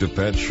Dr.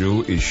 Pat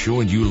Show is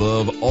showing you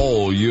love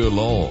all year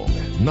long,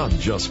 not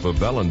just for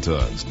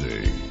Valentine's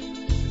Day.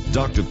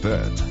 Dr.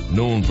 Pat,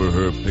 known for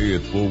her Pay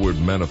It Forward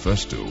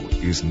manifesto,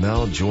 is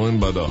now joined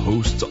by the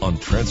hosts on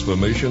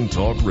Transformation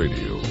Talk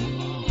Radio.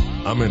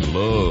 I'm in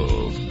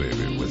love,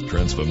 baby, with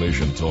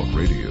Transformation Talk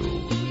Radio.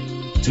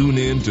 Tune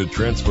in to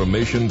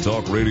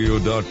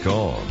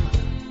TransformationTalkRadio.com.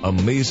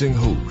 Amazing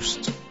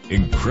host,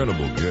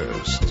 incredible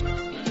guest.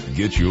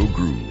 Get your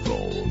groove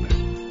on.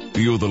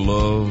 Feel the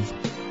love,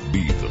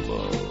 be the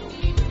love.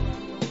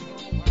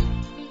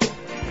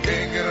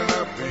 Can't get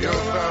enough of your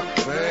love,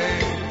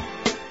 babe.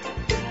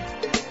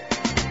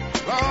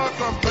 Lord,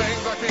 some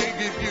things I can't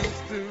get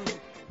used to.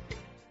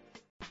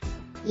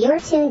 You're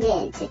tuned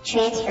in to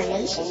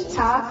Transformation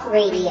Talk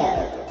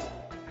Radio.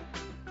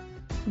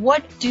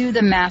 What do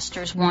the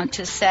masters want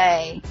to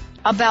say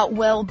about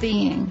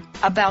well-being,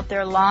 about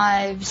their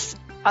lives,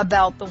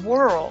 about the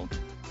world?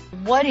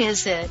 What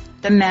is it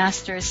the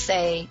masters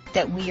say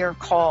that we are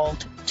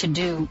called to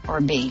do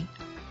or be?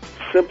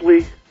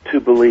 Simply to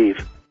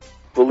believe.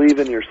 Believe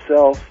in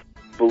yourself.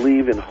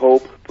 Believe in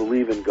hope.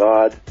 Believe in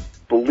God.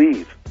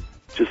 Believe.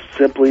 Just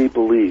simply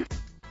believe.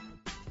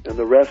 And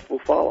the rest will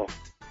follow.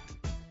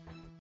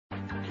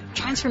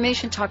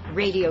 Transformation Talk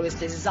Radio is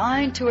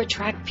designed to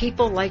attract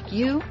people like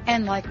you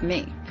and like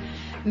me.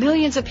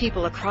 Millions of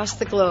people across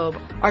the globe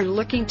are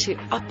looking to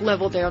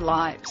up-level their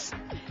lives.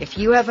 If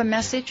you have a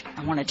message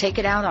and want to take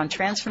it out on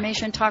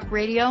Transformation Talk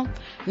Radio,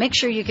 make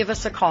sure you give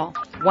us a call,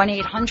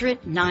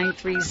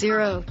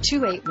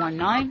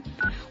 1-800-930-2819,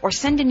 or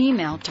send an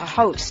email to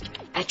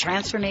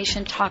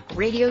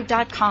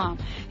host@transformationtalkradio.com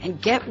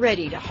and get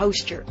ready to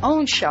host your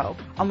own show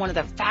on one of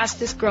the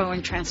fastest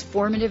growing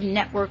transformative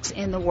networks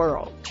in the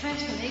world.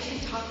 Transformation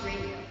Talk Radio.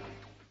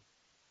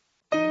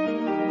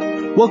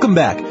 Welcome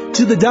back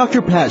to the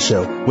Dr. Pat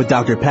Show with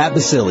Dr. Pat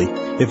Basili.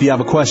 If you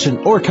have a question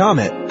or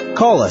comment,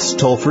 call us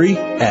toll-free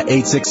at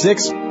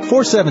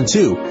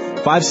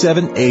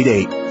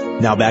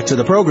 866-472-5788. Now back to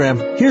the program.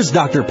 Here's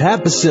Dr.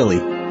 Pat Basili.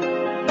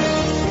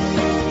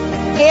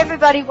 Hey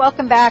everybody,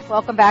 welcome back.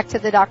 Welcome back to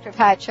the Dr.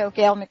 Pat Show.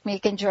 Gail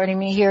McMeekin joining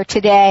me here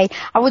today.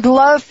 I would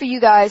love for you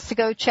guys to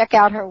go check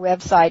out her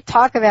website.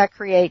 Talk about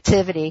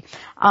creativity.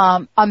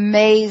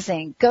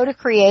 Amazing. Go to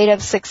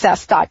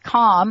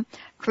creativesuccess.com.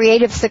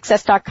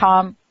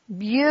 creativesuccess.com.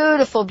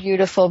 Beautiful,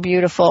 beautiful,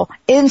 beautiful,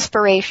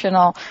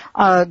 inspirational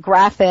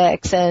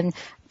graphics and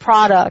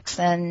products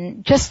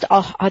and just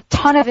a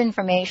ton of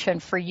information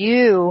for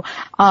you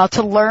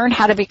to learn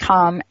how to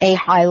become a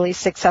highly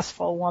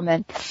successful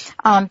woman.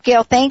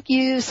 Gail, thank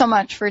you so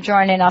much for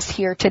joining us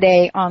here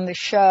today on the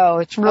show.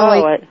 It's really...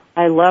 Oh,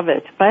 I love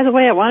it. By the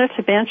way, I wanted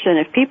to mention,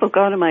 if people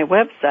go to my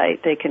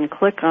website, they can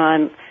click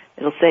on,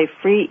 it'll say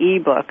free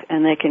ebook,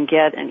 and they can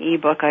get an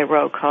ebook I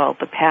wrote called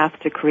The Path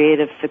to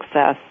Creative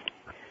Success,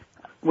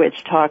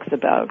 which talks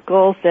about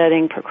goal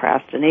setting,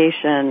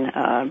 procrastination,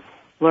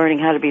 learning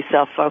how to be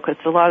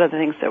self-focused, a lot of the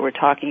things that we're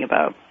talking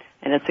about.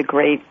 And it's a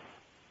great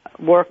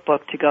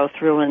workbook to go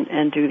through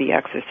and do the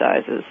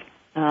exercises.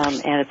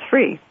 And it's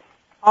free.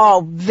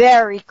 Oh,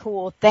 very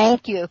cool.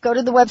 Thank you. Go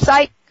to the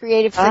website,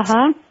 Creative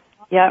Success.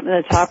 Yeah, in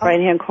the top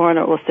right-hand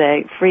corner it will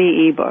say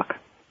free ebook.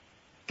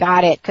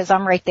 Got it, because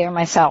I'm right there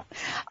myself.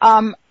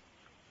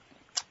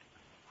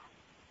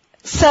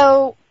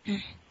 So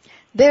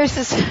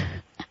there's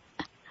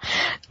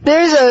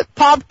a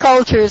pop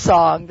culture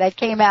song that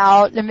came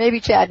out, and maybe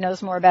Chad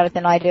knows more about it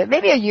than I do.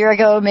 Maybe a year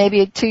ago,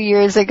 maybe 2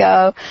 years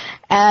ago,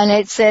 and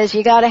it says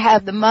you got to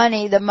have the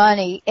money,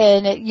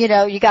 and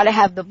you got to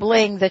have the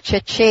bling, the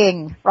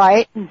cha-ching,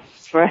 right?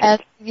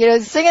 Right.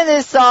 And singing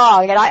this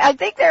song, and I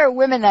think there are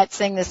women that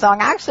sing this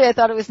song. Actually, I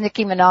thought it was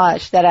Nicki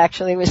Minaj that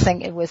actually was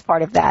singing. It was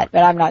part of that,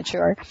 but I'm not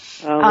sure.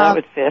 Oh, that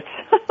would fit.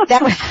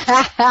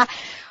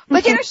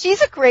 But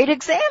she's a great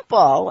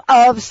example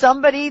of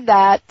somebody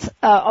that,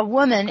 a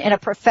woman in a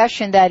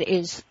profession that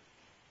is,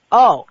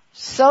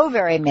 so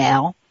very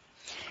male.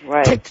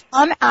 Right. To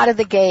come out of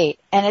the gate,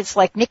 and it's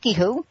like, Nikki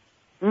who?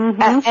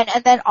 Mm-hmm.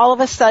 And then all of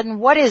a sudden,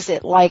 what is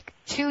it, like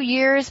 2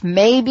 years,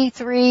 maybe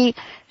 3,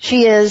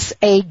 she is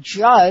a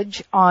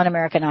judge on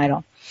American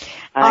Idol.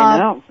 I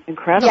know.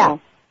 Incredible. Yeah,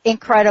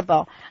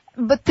 incredible.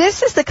 But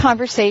this is the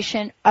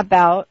conversation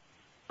about,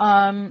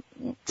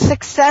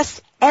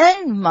 success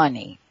and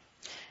money.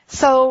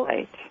 So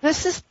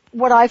This is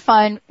what I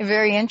find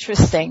very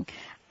interesting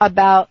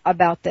about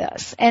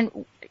this.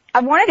 And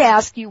I wanted to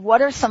ask you,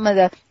 what are some of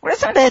the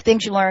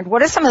things you learned?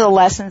 What are some of the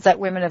lessons that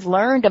women have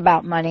learned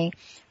about money,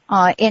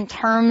 in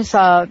terms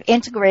of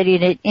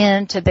integrating it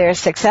into their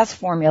success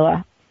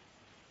formula?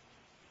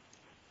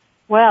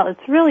 Well,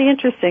 it's really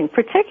interesting,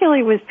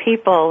 particularly with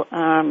people,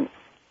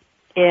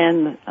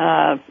 in,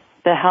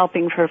 the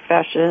helping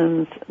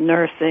professions,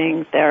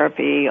 nursing,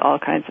 therapy, all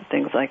kinds of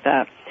things like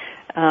that,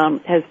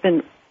 has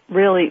been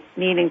really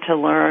needing to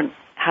learn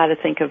how to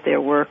think of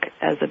their work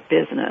as a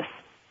business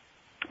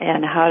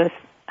and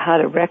how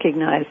to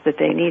recognize that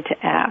they need to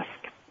ask.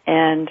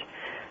 And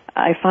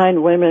I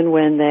find women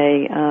when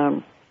they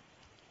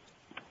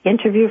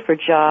interview for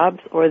jobs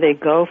or they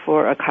go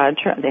for a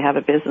contract, they have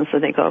a business or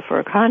they go for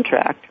a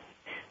contract,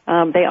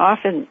 they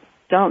often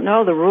don't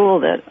know the rule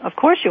that, of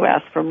course, you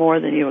ask for more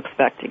than you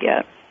expect to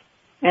get.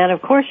 And,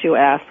 of course, you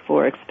ask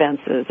for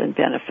expenses and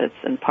benefits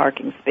and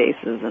parking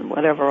spaces and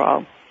whatever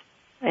all.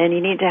 And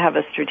you need to have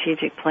a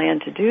strategic plan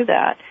to do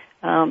that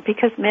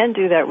because men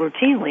do that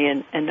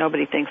routinely and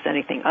nobody thinks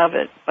anything of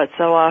it. But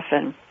so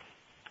often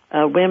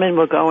women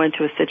will go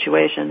into a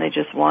situation, they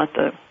just want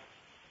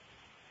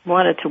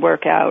it to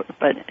work out.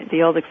 But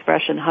the old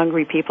expression,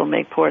 hungry people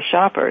make poor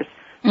shoppers,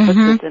 puts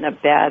us in a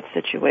bad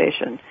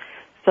situation.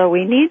 So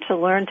we need to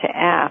learn to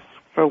ask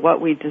for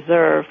what we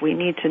deserve. We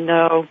need to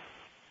know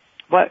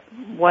what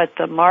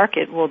the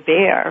market will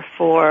bear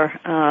for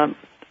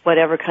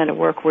whatever kind of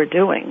work we're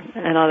doing.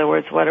 In other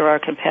words, what are our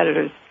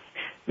competitors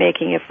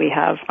making if we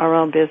have our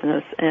own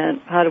business,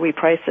 and how do we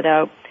price it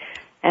out?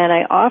 And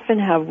I often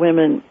have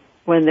women,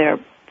 when they're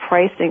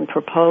pricing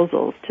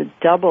proposals, to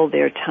double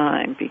their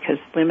time, because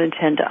women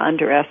tend to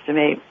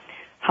underestimate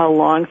how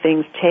long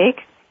things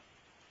take,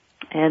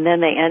 and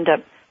then they end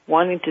up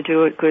wanting to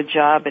do a good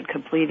job at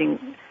completing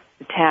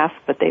the task,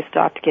 but they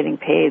stopped getting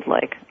paid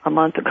like a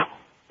month ago,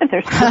 and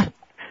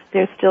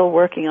they're still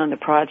working on the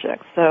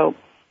project. So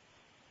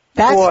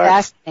that's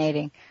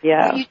fascinating.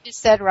 Yeah. What you just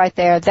said right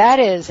there, that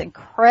is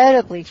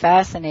incredibly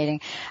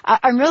fascinating.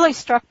 I'm really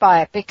struck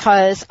by it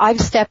because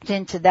I've stepped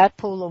into that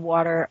pool of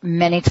water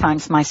many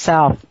times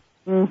myself.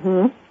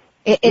 Mm-hmm.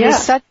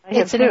 It's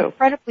an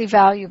incredibly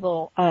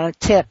valuable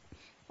tip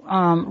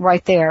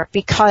right there,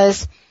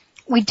 because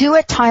we do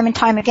it time and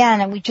time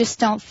again, and we just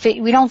don't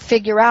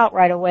figure out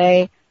right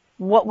away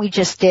what we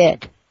just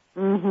did.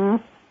 Mm-hmm.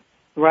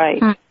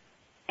 Right.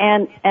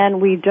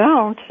 And we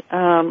don't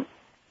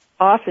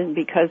often,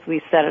 because we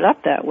set it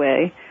up that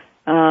way.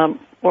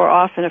 We're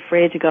often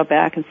afraid to go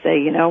back and say,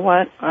 you know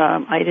what,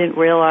 I didn't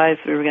realize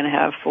we were going to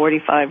have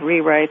 45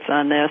 rewrites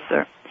on this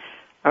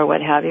or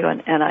what have you,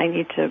 and I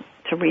need to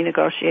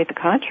renegotiate the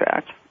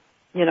contract.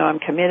 You know, I'm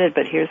committed,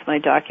 but here's my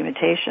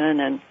documentation,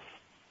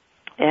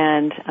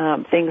 and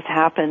things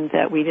happened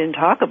that we didn't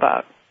talk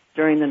about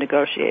during the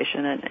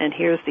negotiation, and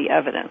here's the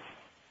evidence.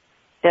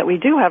 That we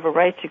do have a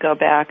right to go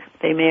back.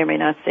 They may or may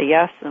not say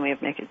yes, and we have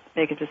to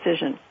make a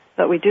decision.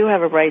 But we do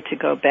have a right to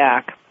go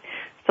back.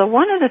 So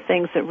one of the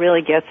things that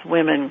really gets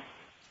women,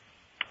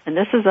 and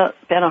this has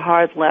been a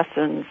hard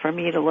lesson for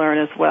me to learn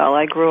as well.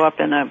 I grew up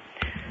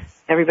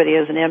everybody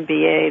has an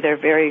MBA. They're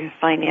very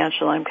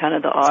financial. I'm kind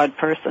of the odd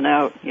person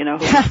out, you know.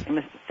 I'm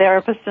a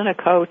therapist and a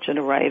coach and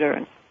a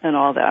writer and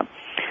all that.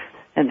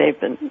 And they've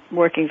been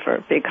working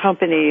for big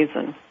companies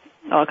and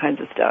all kinds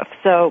of stuff.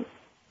 So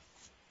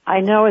I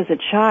know as a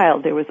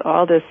child there was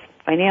all this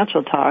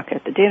financial talk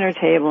at the dinner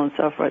table and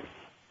so forth,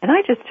 and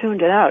I just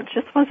tuned it out. It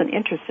just wasn't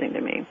interesting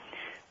to me.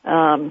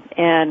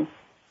 And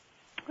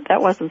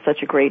that wasn't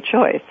such a great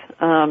choice.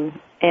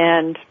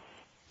 And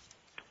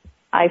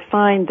I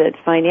find that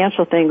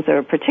financial things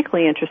are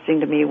particularly interesting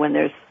to me when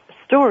there's a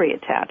story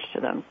attached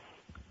to them.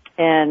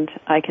 And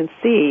I can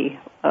see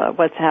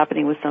what's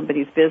happening with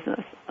somebody's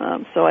business.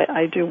 So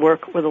I do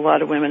work with a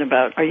lot of women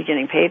about, are you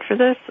getting paid for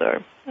this,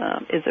 or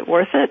is it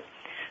worth it?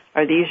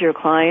 Are these your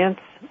clients?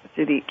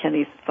 Can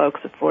these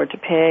folks afford to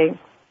pay?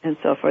 And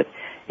so forth.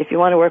 If you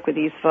want to work with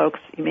these folks,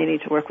 you may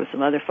need to work with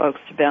some other folks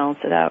to balance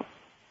it out.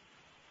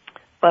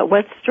 But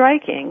what's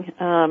striking,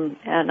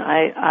 and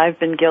I've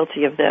been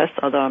guilty of this,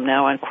 although I'm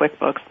now on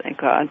QuickBooks, thank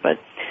God, but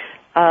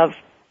of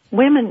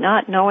women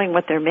not knowing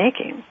what they're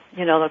making.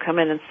 You know, they'll come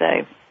in and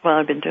say, well,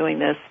 I've been doing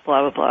this,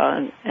 blah, blah, blah,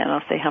 and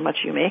I'll say, how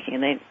much are you making?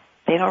 And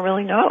they don't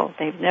really know.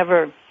 They've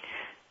never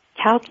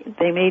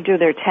they may do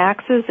their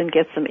taxes and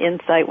get some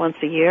insight once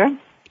a year,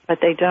 but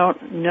they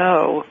don't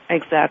know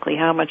exactly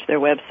how much their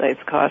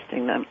website's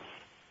costing them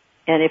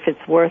and if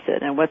it's worth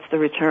it and what's the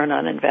return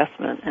on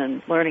investment,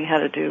 and learning how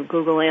to do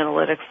Google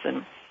Analytics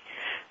and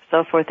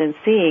so forth, and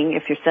seeing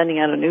if you're sending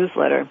out a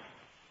newsletter,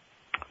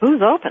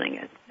 who's opening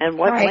it and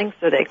what links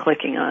are they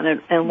clicking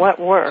on and what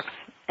works.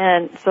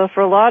 And so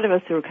for a lot of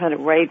us who are kind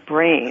of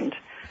right-brained,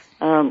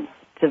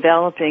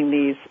 developing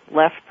these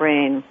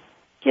left-brain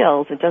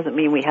skills, it doesn't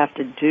mean we have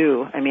to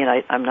do,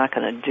 I'm not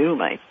going to do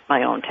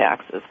my own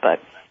taxes, but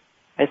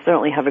I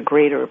certainly have a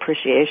greater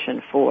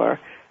appreciation for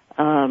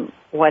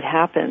what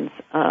happens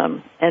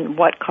and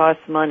what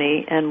costs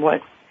money and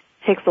what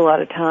takes a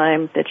lot of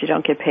time that you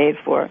don't get paid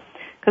for.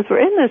 Because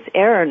we're in this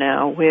era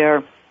now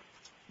where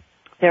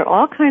there are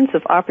all kinds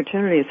of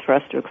opportunities for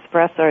us to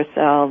express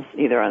ourselves,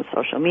 either on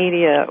social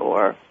media,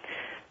 or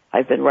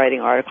I've been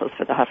writing articles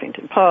for the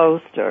Huffington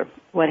Post or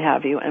what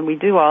have you, and we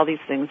do all these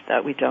things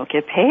that we don't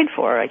get paid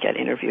for. I get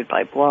interviewed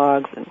by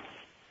blogs,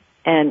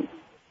 and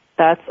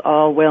that's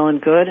all well and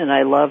good, and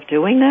I love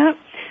doing that,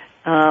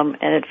 and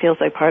it feels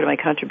like part of my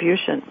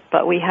contribution.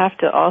 But we have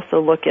to also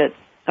look at,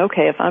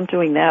 okay, if I'm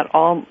doing that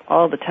all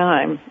the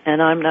time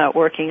and I'm not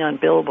working on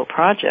billable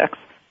projects,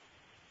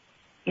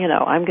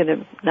 I'm going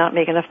to not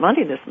make enough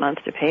money this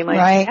month to pay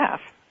my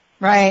staff.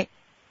 Right.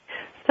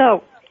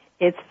 So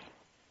it's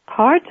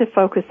hard to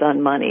focus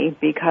on money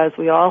because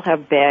we all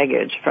have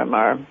baggage from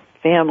our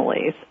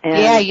families. And,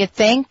 yeah, you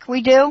think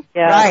we do?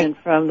 Yeah, right. And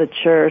from the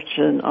church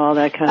and all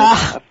that kind of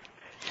stuff.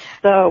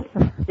 So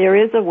there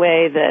is a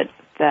way that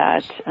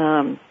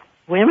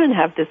women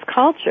have this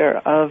culture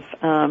of,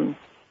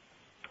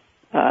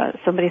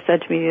 somebody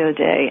said to me the other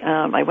day,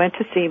 I went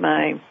to see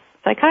my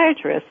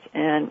psychiatrist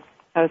and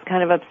I was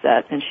kind of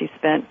upset, and she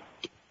spent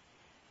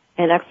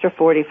an extra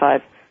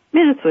 45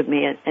 minutes with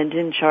me and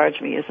didn't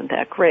charge me. Isn't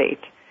that great?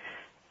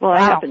 Well,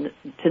 I happen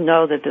to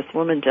know that this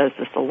woman does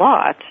this a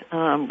lot,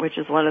 which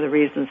is one of the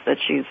reasons that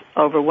she's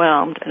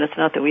overwhelmed. And it's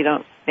not that we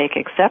don't make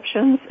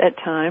exceptions at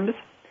times,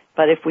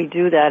 but if we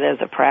do that as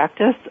a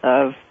practice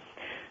of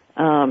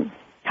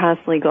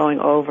constantly going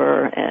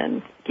over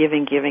and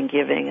giving,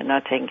 and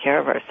not taking care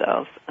of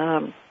ourselves,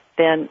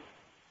 then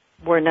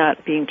we're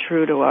not being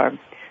true to our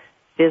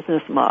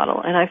business model.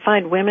 And I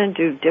find women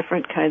do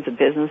different kinds of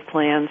business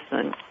plans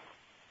than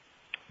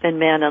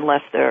men,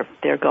 unless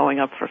they're going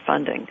up for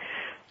funding.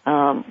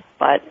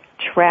 But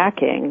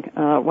tracking,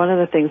 one of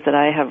the things that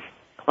I have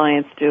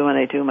clients do and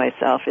I do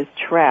myself is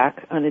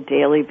track on a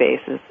daily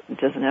basis. It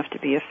doesn't have to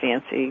be a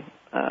fancy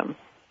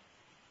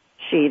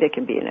sheet. It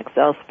can be an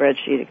Excel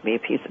spreadsheet. It can be a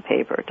piece of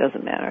paper. It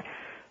doesn't matter.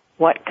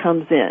 What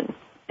comes in,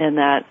 and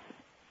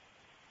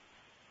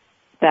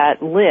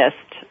that list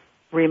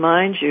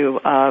reminds you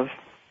of,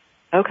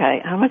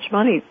 okay, how much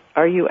money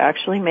are you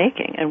actually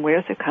making, and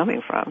where's it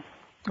coming from?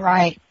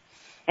 Right.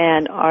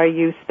 And are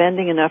you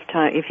spending enough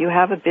time? If you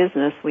have a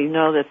business, we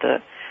know that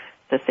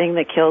the thing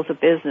that kills a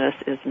business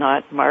is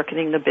not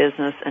marketing the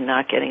business and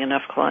not getting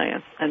enough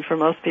clients. And for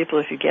most people,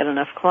 if you get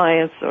enough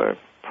clients or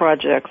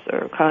projects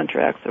or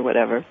contracts or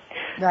whatever,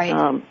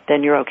 right.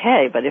 Then you're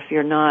okay. But if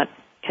you're not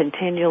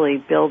continually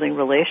building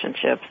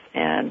relationships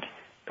and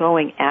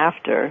going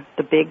after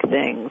the big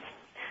things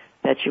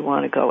that you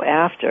want to go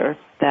after,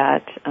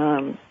 that,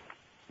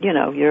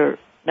 you're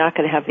not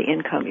going to have the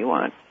income you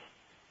want.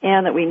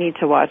 And that we need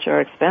to watch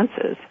our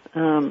expenses,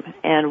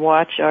 and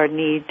watch our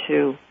need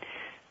to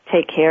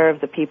take care of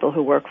the people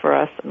who work for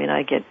us. I mean,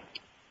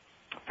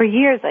 for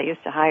years I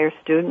used to hire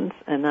students,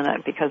 and then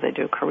because I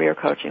do career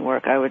coaching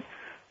work, I would,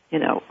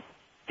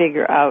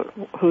 figure out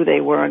who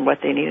they were and what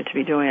they needed to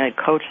be doing. I'd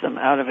coach them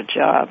out of a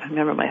job. I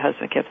remember my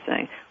husband kept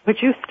saying, would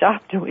you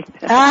stop doing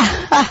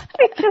that?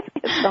 Just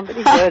get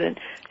somebody good,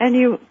 and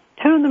you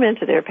tune them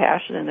into their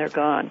passion and they're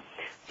gone.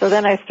 So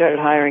then I started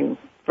hiring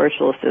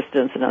virtual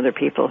assistants and other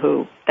people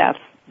who that's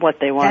what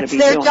they want to be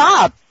doing. That's their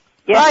job.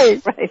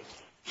 Yes, right.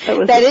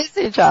 That is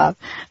their job.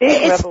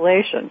 Big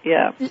revelation,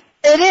 yeah.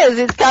 It is.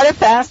 It's kind of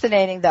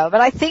fascinating, though.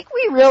 But I think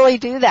we really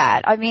do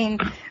that. I mean,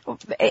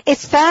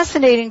 it's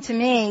fascinating to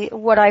me.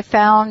 What I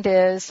found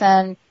is,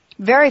 and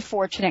very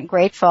fortunate and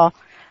grateful,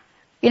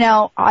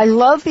 I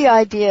love the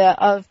idea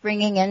of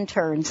bringing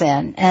interns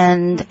in.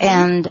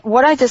 And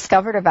what I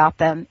discovered about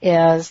them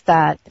is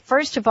that,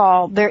 first of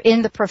all, they're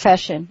in the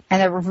profession,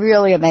 and they're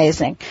really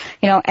amazing.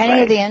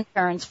 Any of the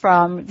interns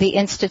from the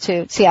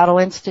Institute, Seattle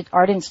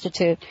Art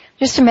Institute,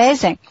 just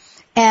amazing.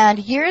 And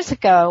years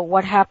ago,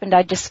 what happened,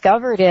 I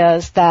discovered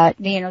is that,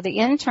 the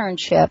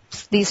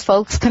internships, these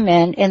folks come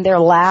in their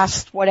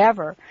last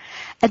whatever,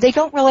 and they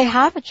don't really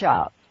have a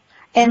job.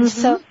 And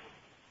so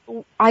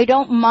I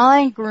don't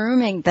mind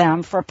grooming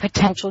them for a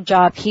potential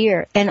job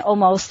here. And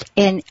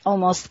in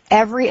almost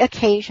every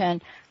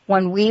occasion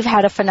when we've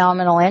had a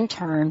phenomenal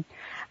intern,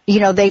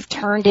 they've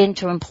turned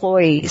into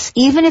employees,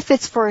 even if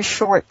it's for a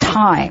short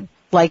time,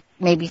 like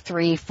maybe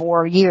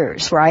 3-4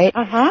 years, right?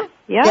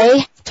 Yeah.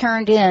 They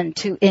turned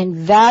into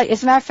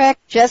as a matter of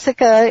fact,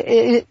 Jessica,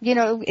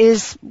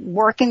 is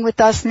working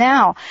with us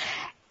now.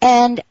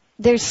 And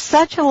there's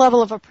such a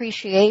level of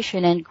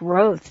appreciation and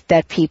growth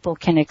that people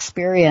can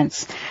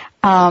experience.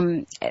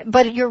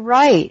 But you're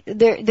right.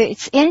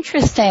 It's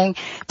interesting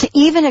to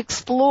even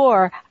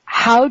explore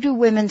how do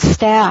women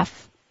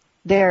staff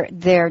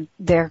their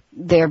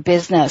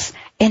business,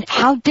 and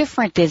how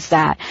different is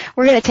that?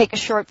 We're going to take a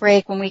short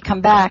break. When we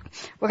come back,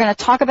 we're going to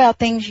talk about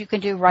things you can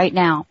do right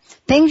now,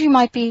 things you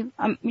might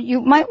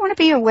want to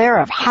be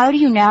aware of. How do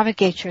you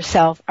navigate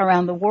yourself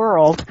around the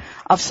world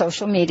of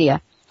social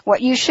media?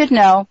 What you should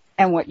know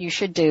and what you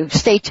should do.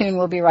 Stay tuned.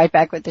 We'll be right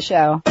back with the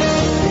show.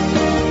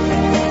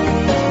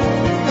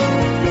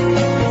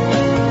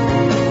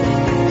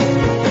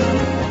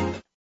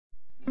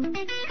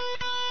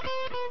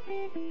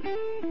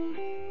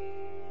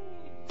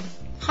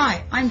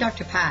 Hi, I'm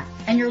Dr. Pat,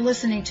 and you're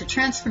listening to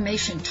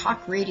Transformation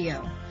Talk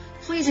Radio.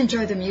 Please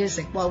enjoy the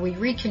music while we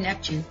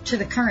reconnect you to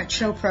the current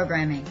show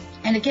programming.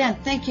 And again,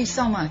 thank you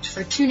so much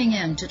for tuning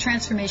in to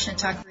Transformation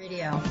Talk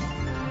Radio.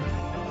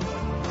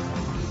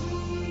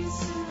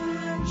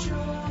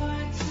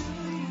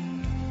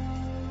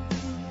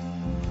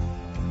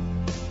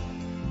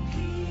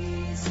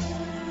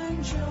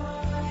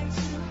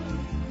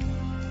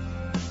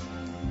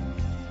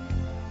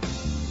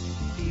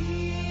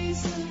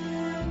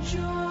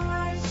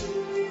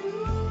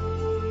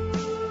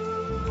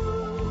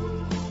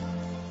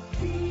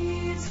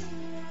 Peace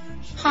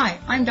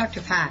I'm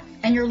Dr. Pat,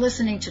 and you're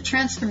listening to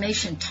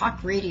Transformation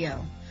Talk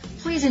Radio.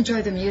 Please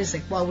enjoy the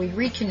music while we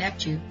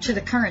reconnect you to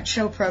the current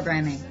show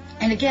programming.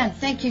 And again,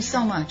 thank you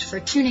so much for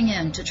tuning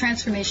in to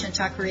Transformation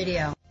Talk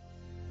Radio.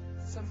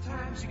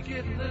 Sometimes you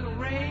get a little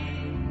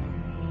rain.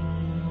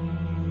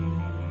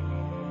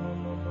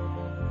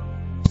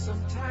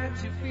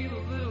 Sometimes you feel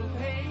a little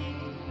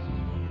pain.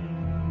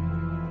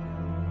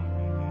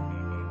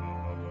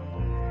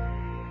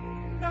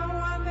 No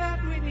one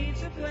that we need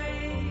to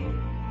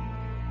blame.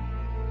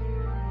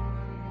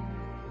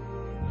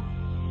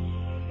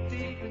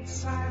 Deep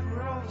inside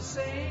we're all the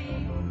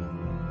same.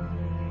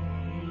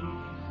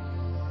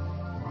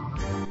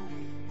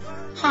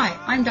 Hi,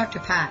 I'm Dr.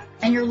 Pat,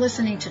 and you're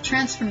listening to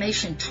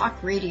Transformation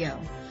Talk Radio.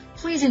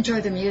 Please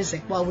enjoy the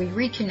music while we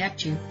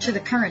reconnect you to the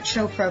current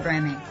show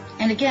programming.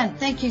 And again,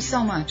 thank you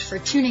so much for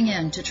tuning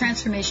in to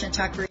Transformation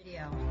Talk Radio.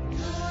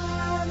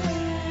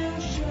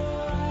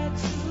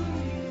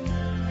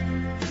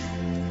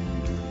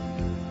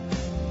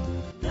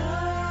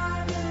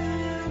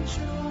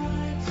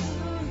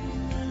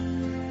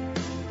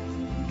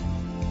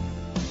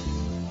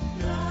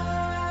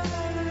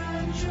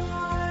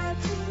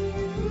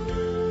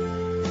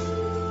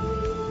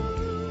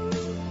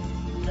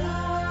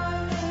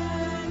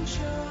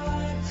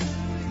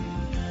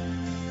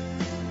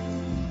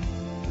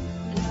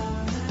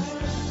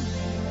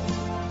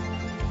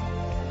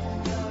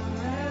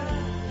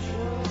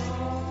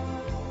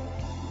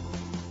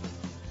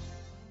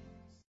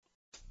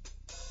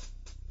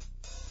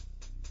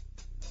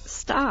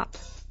 Stop.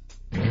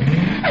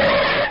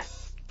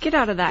 Get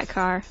out of that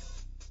car.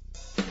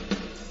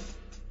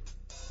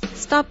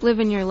 Stop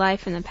living your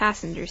life in the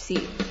passenger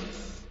seat.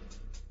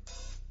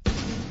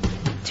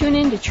 Tune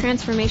in to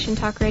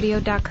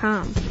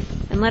TransformationTalkRadio.com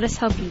and let us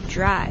help you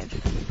drive.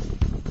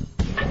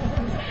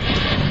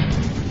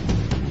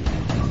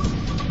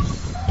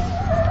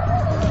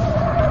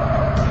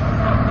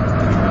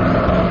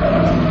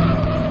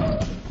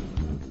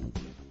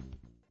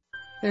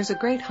 There's a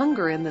great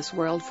hunger in this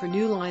world for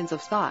new lines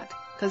of thought,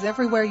 because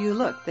everywhere you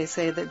look, they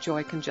say that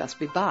joy can just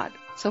be bought.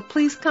 So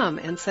please come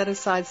and set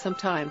aside some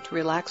time to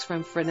relax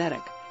from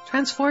frenetic.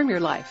 Transform your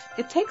life.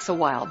 It takes a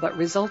while, but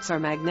results are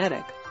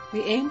magnetic.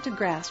 We aim to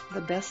grasp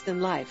the best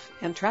in life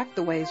and track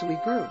the ways we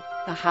grew.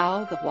 The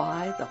how, the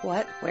why, the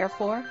what,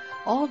 wherefore,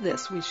 all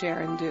this we share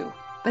and do.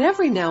 But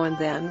every now and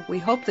then, we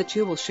hope that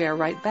you will share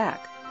right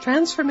back.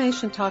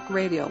 Transformation Talk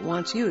Radio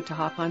wants you to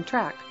hop on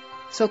track.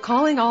 So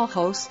calling all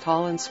hosts,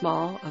 tall and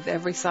small, of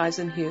every size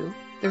and hue,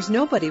 there's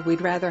nobody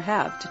we'd rather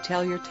have to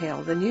tell your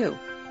tale than you.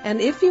 And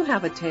if you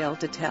have a tale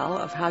to tell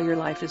of how your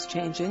life is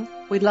changing,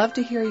 we'd love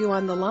to hear you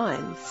on the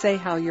line, say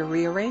how you're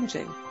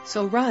rearranging.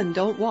 So run,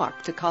 don't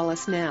walk, to call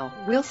us now.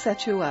 We'll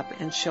set you up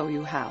and show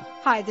you how.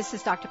 Hi, this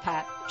is Dr.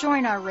 Pat.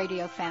 Join our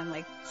radio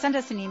family. Send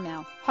us an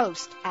email,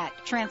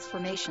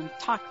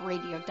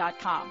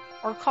 host@transformationtalkradio.com,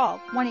 or call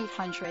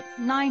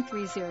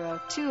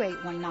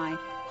 1-800-930-2819.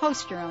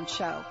 Host your own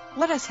show.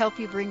 Let us help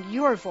you bring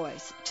your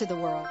voice to the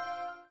world.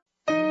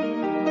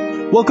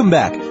 Welcome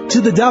back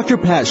to the Dr.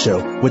 Pat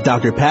Show with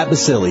Dr. Pat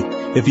Basili.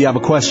 If you have a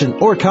question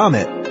or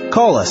comment,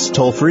 call us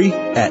toll free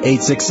at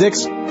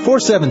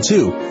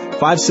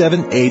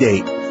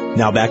 866-472-5788.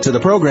 Now back to the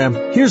program.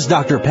 Here's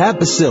Dr. Pat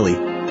Basili.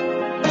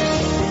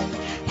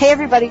 Hey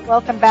everybody,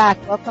 welcome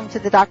back. Welcome to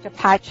the Dr.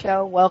 Pat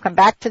Show. Welcome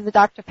back to the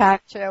Dr.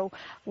 Pat Show.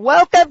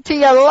 Welcome to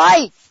your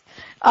life.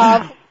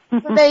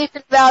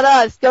 Information about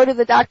us, go to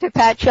the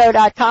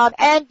drpatshow.com.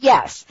 And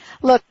yes,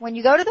 look, when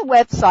you go to the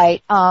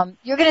website,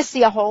 you're going to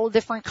see a whole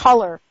different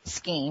color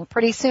scheme.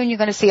 Pretty soon you're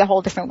going to see a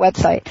whole different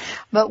website.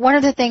 But one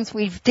of the things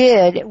we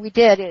did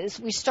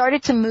is we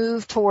started to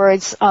move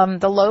towards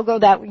the logo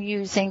that we're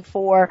using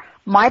for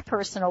my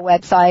personal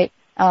website,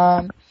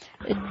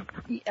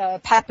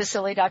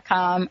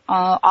 patbasili.com,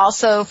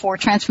 also for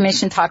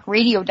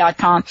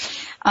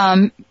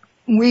transformationtalkradio.com.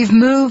 We've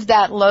moved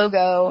that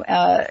logo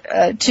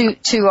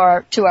to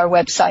our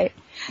website.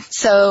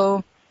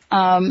 So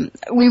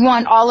we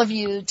want all of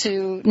you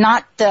to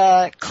not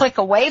click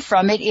away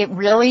from it. It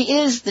really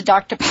is the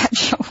Dr. Pat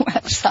Show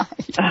website.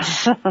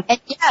 And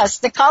yes,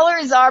 the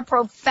colors are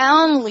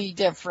profoundly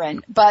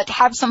different, but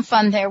have some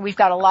fun there. We've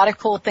got a lot of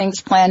cool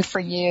things planned for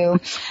you.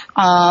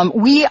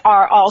 We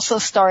are also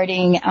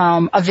starting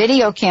a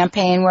video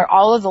campaign where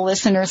all of the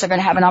listeners are going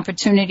to have an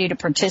opportunity to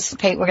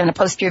participate. We're going to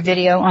post your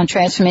video on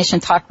Transformation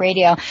Talk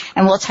Radio,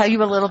 and we'll tell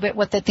you a little bit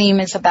what the theme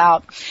is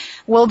about.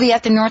 We'll be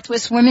at the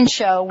Northwest Women's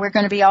Show. We're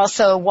going to be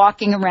also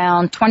walking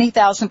around.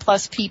 20,000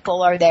 plus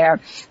people are there.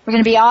 We're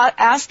going to be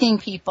asking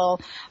people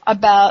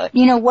about,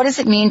 what does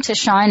it mean to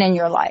shine in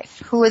your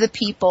life? Who are the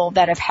people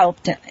that have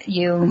helped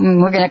you? And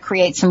we're going to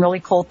create some really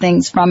cool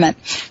things from it.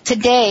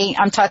 Today,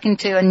 I'm talking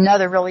to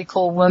another really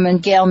cool woman,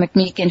 Gail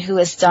McMeekin, who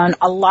has done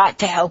a lot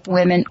to help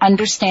women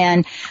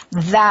understand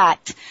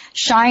that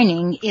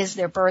shining is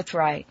their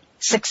birthright.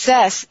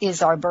 success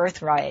is our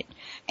birthright.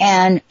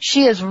 And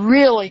she has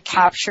really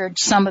captured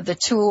some of the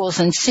tools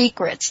and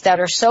secrets that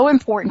are so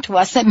important to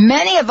us that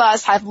many of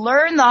us have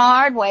learned the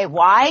hard way.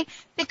 Why?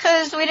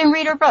 Because we didn't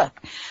read her book.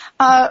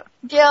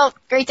 Gail,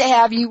 great to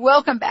have you.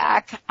 Welcome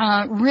back.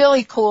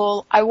 Really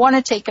cool. I want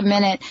to take a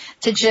minute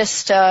to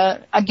just,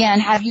 again,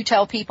 have you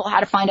tell people how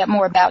to find out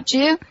more about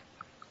you.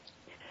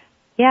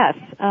 Yes.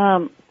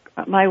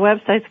 My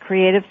website's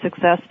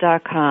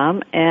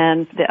creativesuccess.com,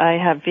 and I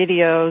have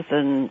videos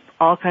and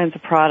all kinds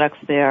of products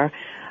there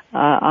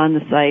on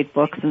the site,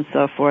 books and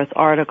so forth,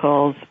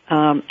 articles,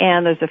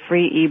 and there's a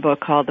free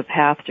ebook called The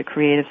Path to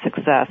Creative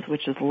Success,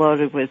 which is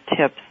loaded with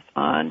tips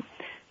on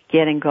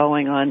getting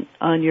going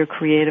on your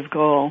creative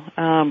goal.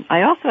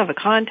 I also have a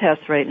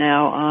contest right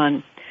now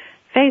on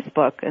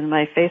Facebook, and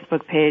my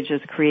Facebook page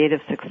is Creative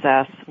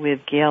Success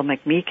with Gail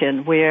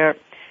McMeekin, where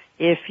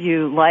if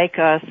you like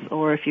us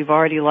or if you've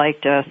already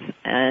liked us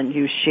and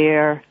you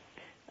share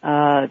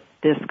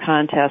this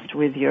contest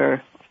with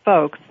your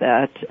folks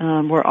that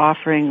we're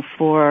offering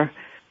for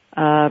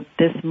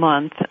this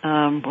month,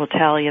 we'll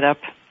tally it up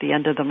at the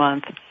end of the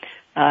month,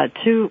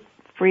 2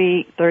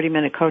 free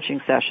 30-minute coaching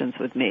sessions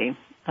with me.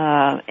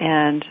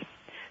 And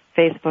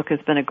Facebook has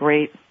been a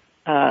great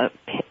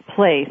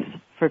place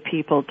for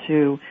people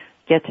to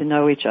get to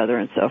know each other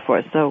and so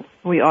forth. So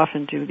we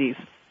often do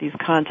these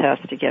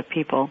contests to get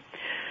people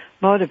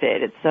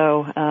motivated.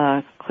 So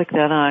click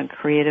that on,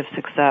 Creative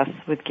Success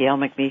with Gail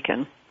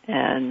McMeekin,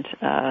 and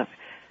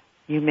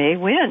you may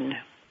win.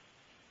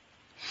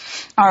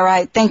 All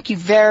right. Thank you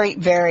very,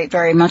 very,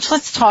 very much.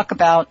 Let's talk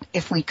about,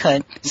 if we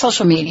could,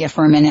 social media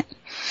for a minute.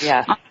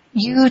 Yeah.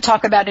 You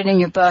talk about it in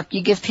your book.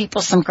 You give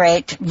people some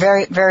great,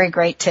 very, very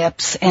great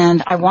tips,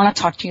 and I want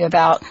to talk to you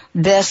about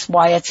this,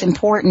 why it's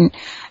important,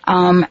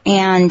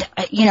 and,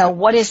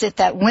 what is it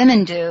that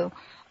women do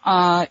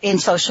in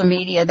social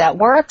media that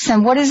works,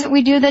 and what is it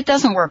we do that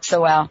doesn't work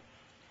so well?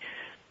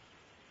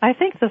 I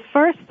think the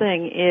first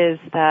thing is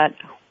that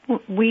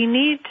we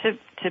need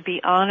to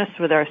be honest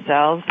with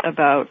ourselves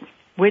about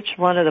which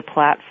one of the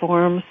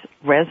platforms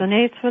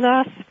resonates with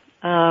us.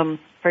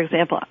 For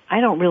example,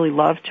 I don't really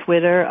love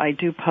Twitter. I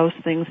do post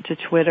things to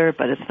Twitter,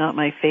 but it's not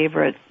my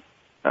favorite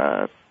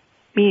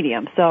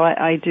medium, so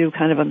I do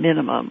kind of a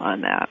minimum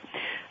on that.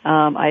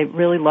 I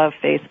really love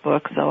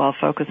Facebook, so I'll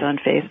focus on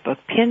Facebook.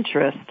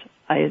 Pinterest,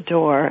 I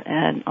adore,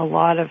 and a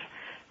lot of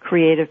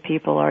creative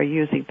people are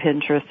using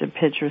Pinterest, and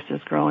Pinterest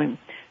is growing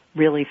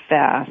really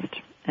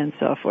fast and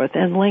so forth.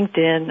 And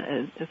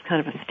LinkedIn is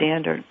kind of a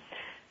standard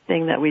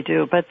thing that we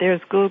do. But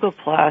there's Google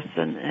Plus,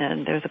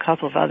 and there's a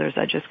couple of others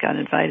I just got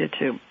invited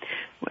to.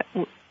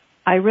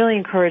 I really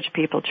encourage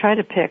people, try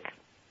to pick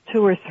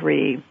 2 or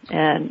 3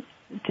 and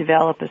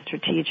develop a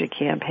strategic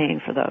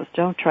campaign for those.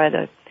 Don't try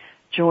to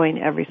join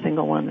every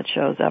single one that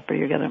shows up, or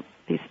you're going to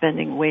be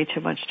spending way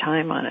too much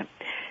time on it.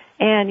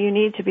 And you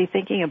need to be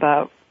thinking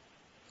about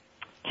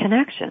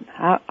connection.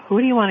 Who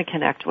do you want to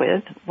connect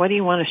with? What do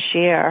you want to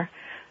share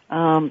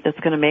that's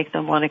going to make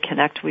them want to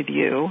connect with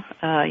you?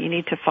 You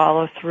need to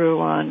follow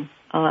through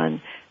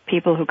on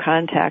people who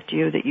contact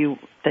you that you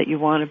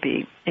want to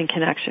be in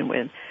connection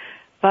with.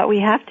 But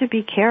we have to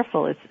be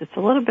careful. It's a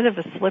little bit of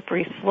a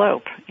slippery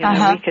slope.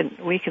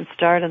 We can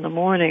start in the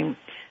morning,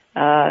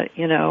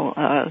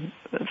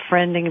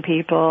 friending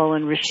people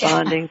and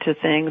responding to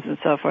things and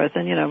so forth.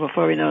 And,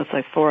 before we know, it's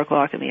like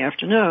 4:00 in the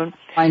afternoon.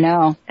 I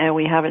know. And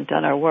we haven't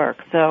done our work.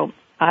 So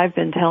I've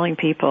been telling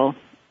people,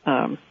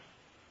 and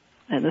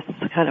this is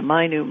kind of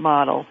my new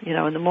model,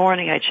 in the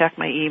morning I check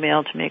my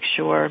email to make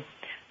sure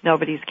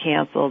nobody's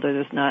canceled or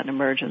there's not an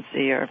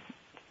emergency, or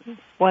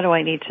what do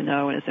I need to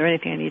know, and is there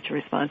anything I need to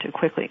respond to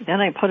quickly?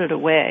 Then I put it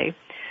away,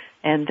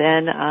 and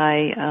then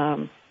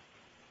I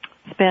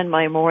spend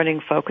my morning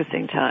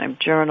focusing time,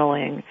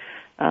 journaling,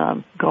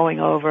 going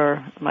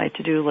over my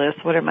to-do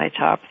list, what are my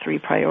top 3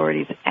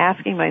 priorities,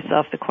 asking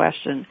myself the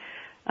question,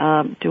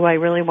 do I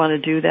really want to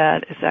do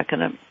that? Is that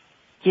going to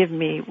give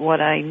me what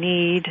I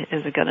need?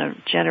 Is it going to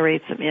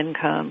generate some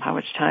income? How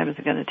much time is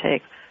it going to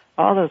take?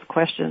 All those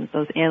questions,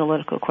 those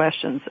analytical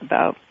questions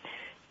about,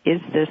 is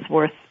this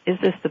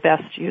the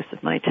best use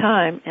of my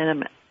time?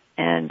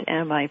 And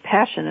am I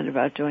passionate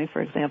about doing,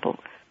 for example,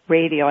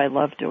 radio? I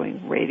love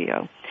doing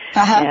radio.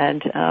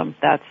 And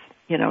that's,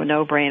 a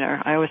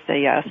no-brainer. I always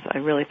say yes. I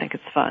really think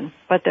it's fun.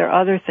 But there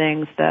are other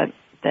things that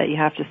you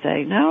have to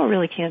say, no, I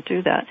really can't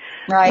do that.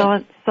 Right. So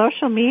on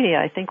social media,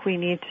 I think we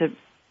need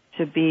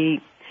to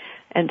be,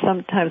 and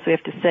sometimes we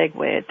have to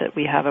segue it, that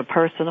we have a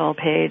personal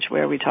page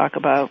where we talk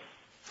about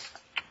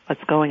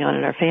what's going on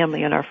in our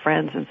family and our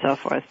friends and so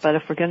forth. But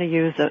if we're going to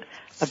use a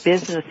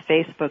business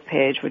Facebook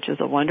page, which is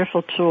a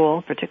wonderful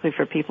tool, particularly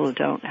for people who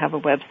don't have a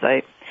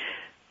website,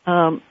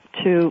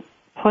 to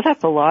put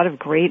up a lot of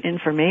great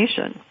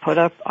information, put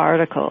up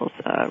articles,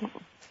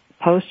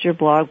 post your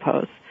blog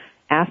posts,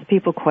 ask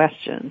people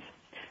questions,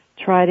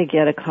 try to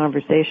get a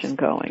conversation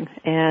going,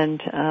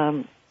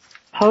 and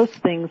post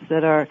things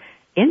that are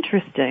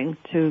interesting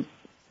to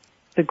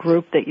the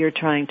group that you're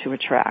trying to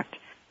attract.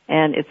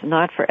 And it's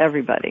not for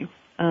everybody.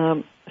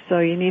 So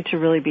you need to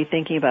really be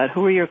thinking about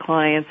who are your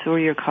clients, who are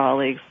your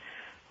colleagues,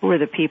 who are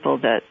the people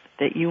that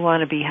you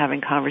want to be having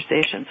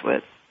conversations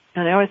with.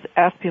 And I always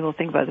ask people to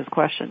think about this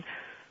question.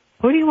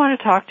 Who do you want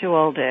to talk to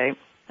all day,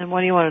 and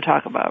what do you want to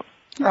talk about?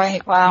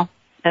 Right, wow.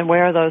 And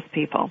where are those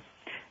people?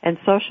 And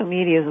social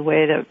media is a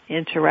way to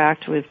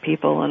interact with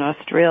people in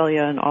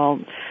Australia and all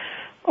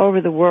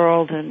over the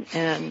world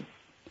and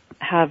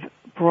have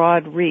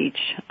broad reach.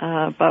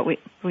 But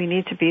we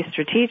need to be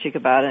strategic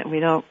about it. We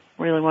don't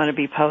really want to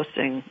be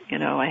posting,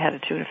 I had a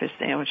tuna fish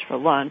sandwich for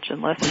lunch,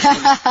 unless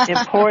it's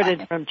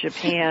imported from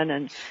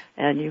Japan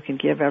and you can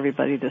give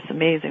everybody this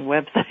amazing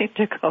website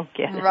to go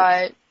get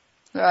it.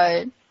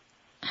 Right.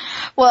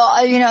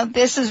 Well,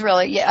 this is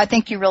really, I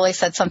think you really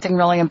said something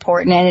really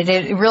important, and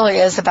it really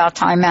is about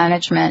time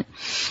management.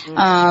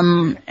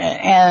 Mm-hmm.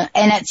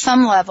 And at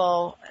some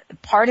level,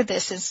 part of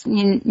this is,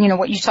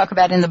 what you talk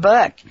about in the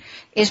book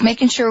is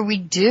making sure we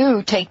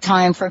do take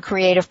time for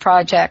creative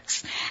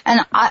projects.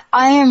 And I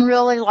am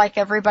really like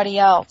everybody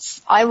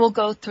else. I will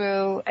go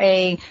through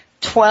a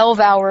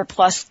 12-hour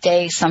plus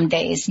day some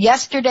days.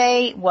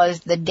 Yesterday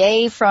was the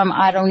day from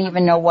I don't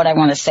even know what I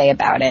want to say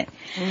about it.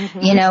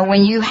 Mm-hmm.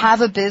 When you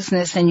have a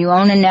business and you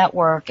own a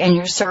network and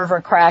your server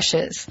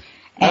crashes,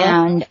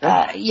 and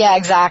yeah,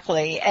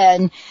 exactly.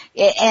 And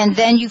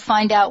then you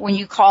find out when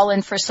you call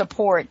in for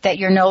support that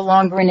you're no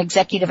longer an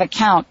executive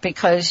account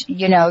because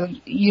you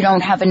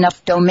don't have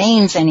enough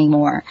domains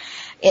anymore.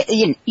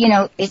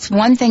 It's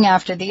one thing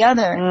after the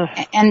other.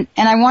 And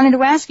I wanted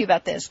to ask you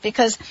about this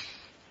because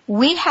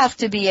we have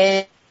to be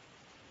able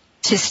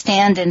to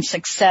stand in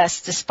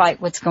success despite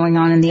what's going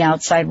on in the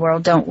outside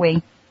world, don't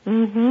we?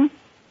 Mhm.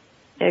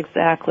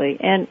 Exactly.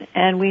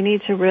 And we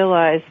need to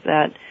realize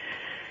that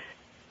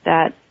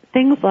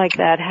things like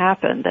that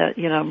happen, that,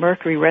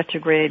 Mercury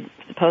retrograde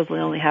supposedly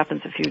only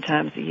happens a few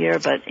times a year,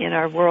 but in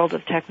our world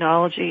of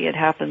technology, it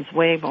happens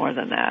way more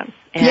than that.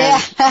 And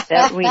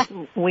that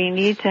we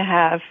need to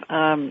have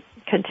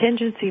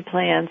contingency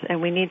plans,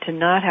 and we need to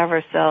not have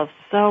ourselves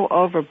so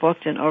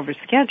overbooked and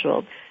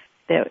overscheduled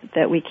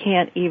that we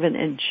can't even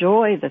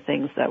enjoy the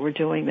things that we're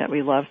doing that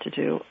we love to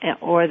do,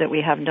 or that we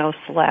have no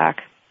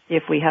slack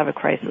if we have a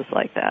crisis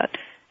like that.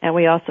 And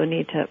we also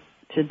need to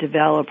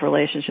develop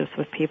relationships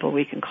with people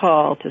we can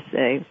call to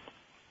say,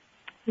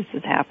 this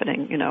is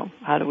happening,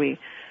 how do we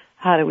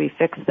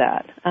fix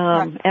that?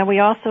 And we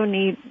also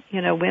need,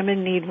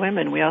 women need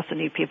women. We also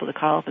need people to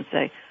call up and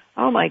say,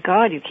 oh my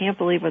God, you can't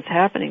believe what's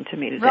happening to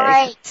me today.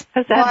 Right.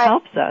 Because that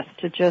helps us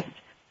to just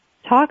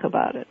talk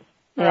about it.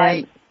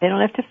 Right. And they don't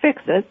have to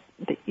fix it.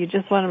 You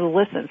just want them to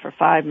listen for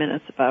 5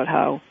 minutes about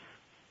how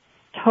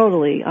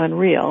totally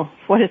unreal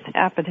what is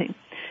happening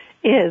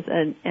is,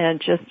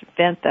 and just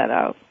vent that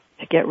out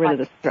to get rid of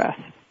the stress.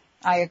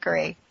 I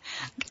agree.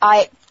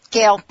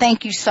 Gail,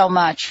 thank you so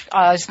much.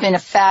 It's been a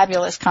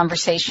fabulous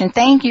conversation.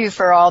 Thank you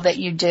for all that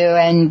you do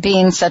and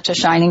being such a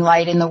shining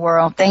light in the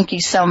world. Thank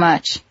you so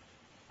much.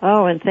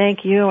 Oh, and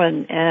thank you,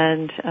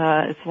 and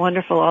it's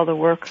wonderful all the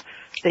work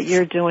that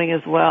you're doing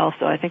as well.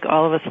 So I think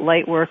all of us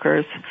light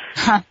workers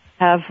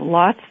have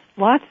lots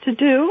to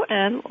do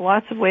and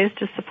lots of ways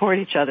to support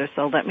each other.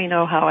 So let me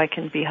know how I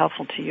can be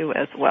helpful to you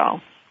as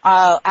well.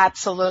 Oh,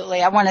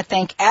 absolutely. I want to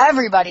thank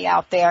everybody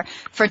out there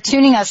for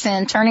tuning us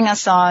in, turning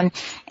us on,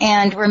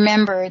 and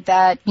remember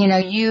that,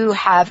 you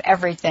have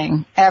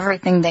everything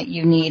that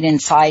you need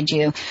inside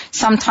you.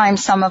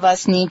 Sometimes some of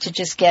us need to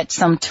just get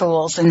some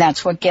tools, and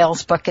that's what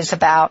Gail's book is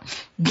about,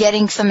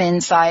 getting some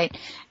insight,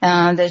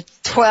 the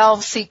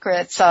 12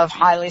 secrets of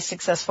highly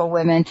successful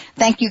women.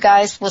 Thank you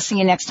guys. We'll see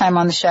you next time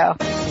on the show.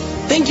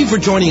 Thank you for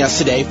joining us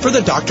today for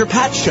the Dr.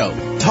 Pat Show.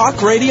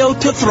 Talk radio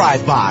to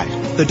thrive by.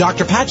 The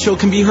Dr. Pat Show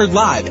can be heard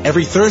live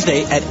every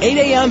Thursday at 8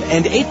 a.m.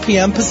 and 8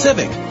 p.m.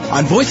 Pacific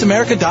on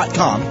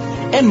VoiceAmerica.com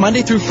and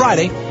Monday through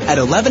Friday at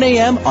 11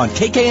 a.m. on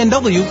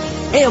KKNW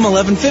AM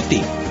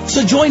 1150.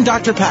 So join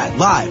Dr. Pat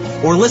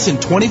live or listen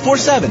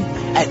 24/7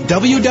 at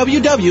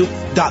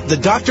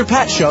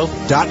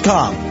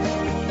www.thedrpatshow.com.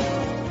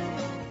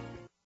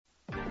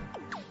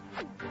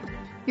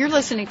 You're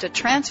listening to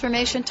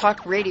Transformation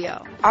Talk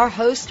Radio. Our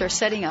hosts are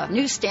setting a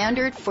new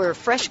standard for a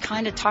fresh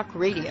kind of talk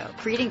radio,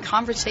 creating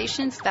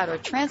conversations that are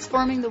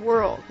transforming the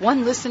world,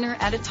 one listener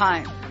at a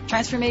time.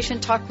 Transformation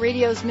Talk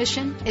Radio's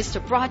mission is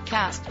to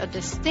broadcast a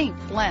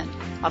distinct blend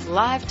of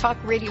live talk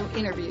radio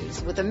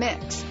interviews with a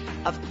mix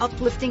of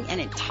uplifting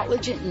and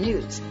intelligent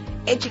news,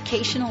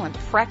 educational and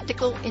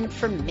practical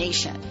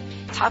information.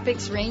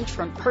 Topics range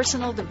from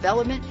personal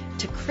development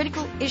to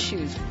critical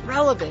issues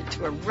relevant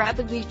to a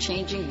rapidly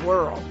changing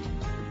world.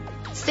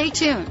 Stay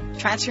tuned.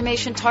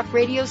 Transformation Talk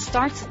Radio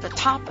starts at the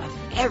top of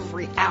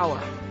every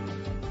hour.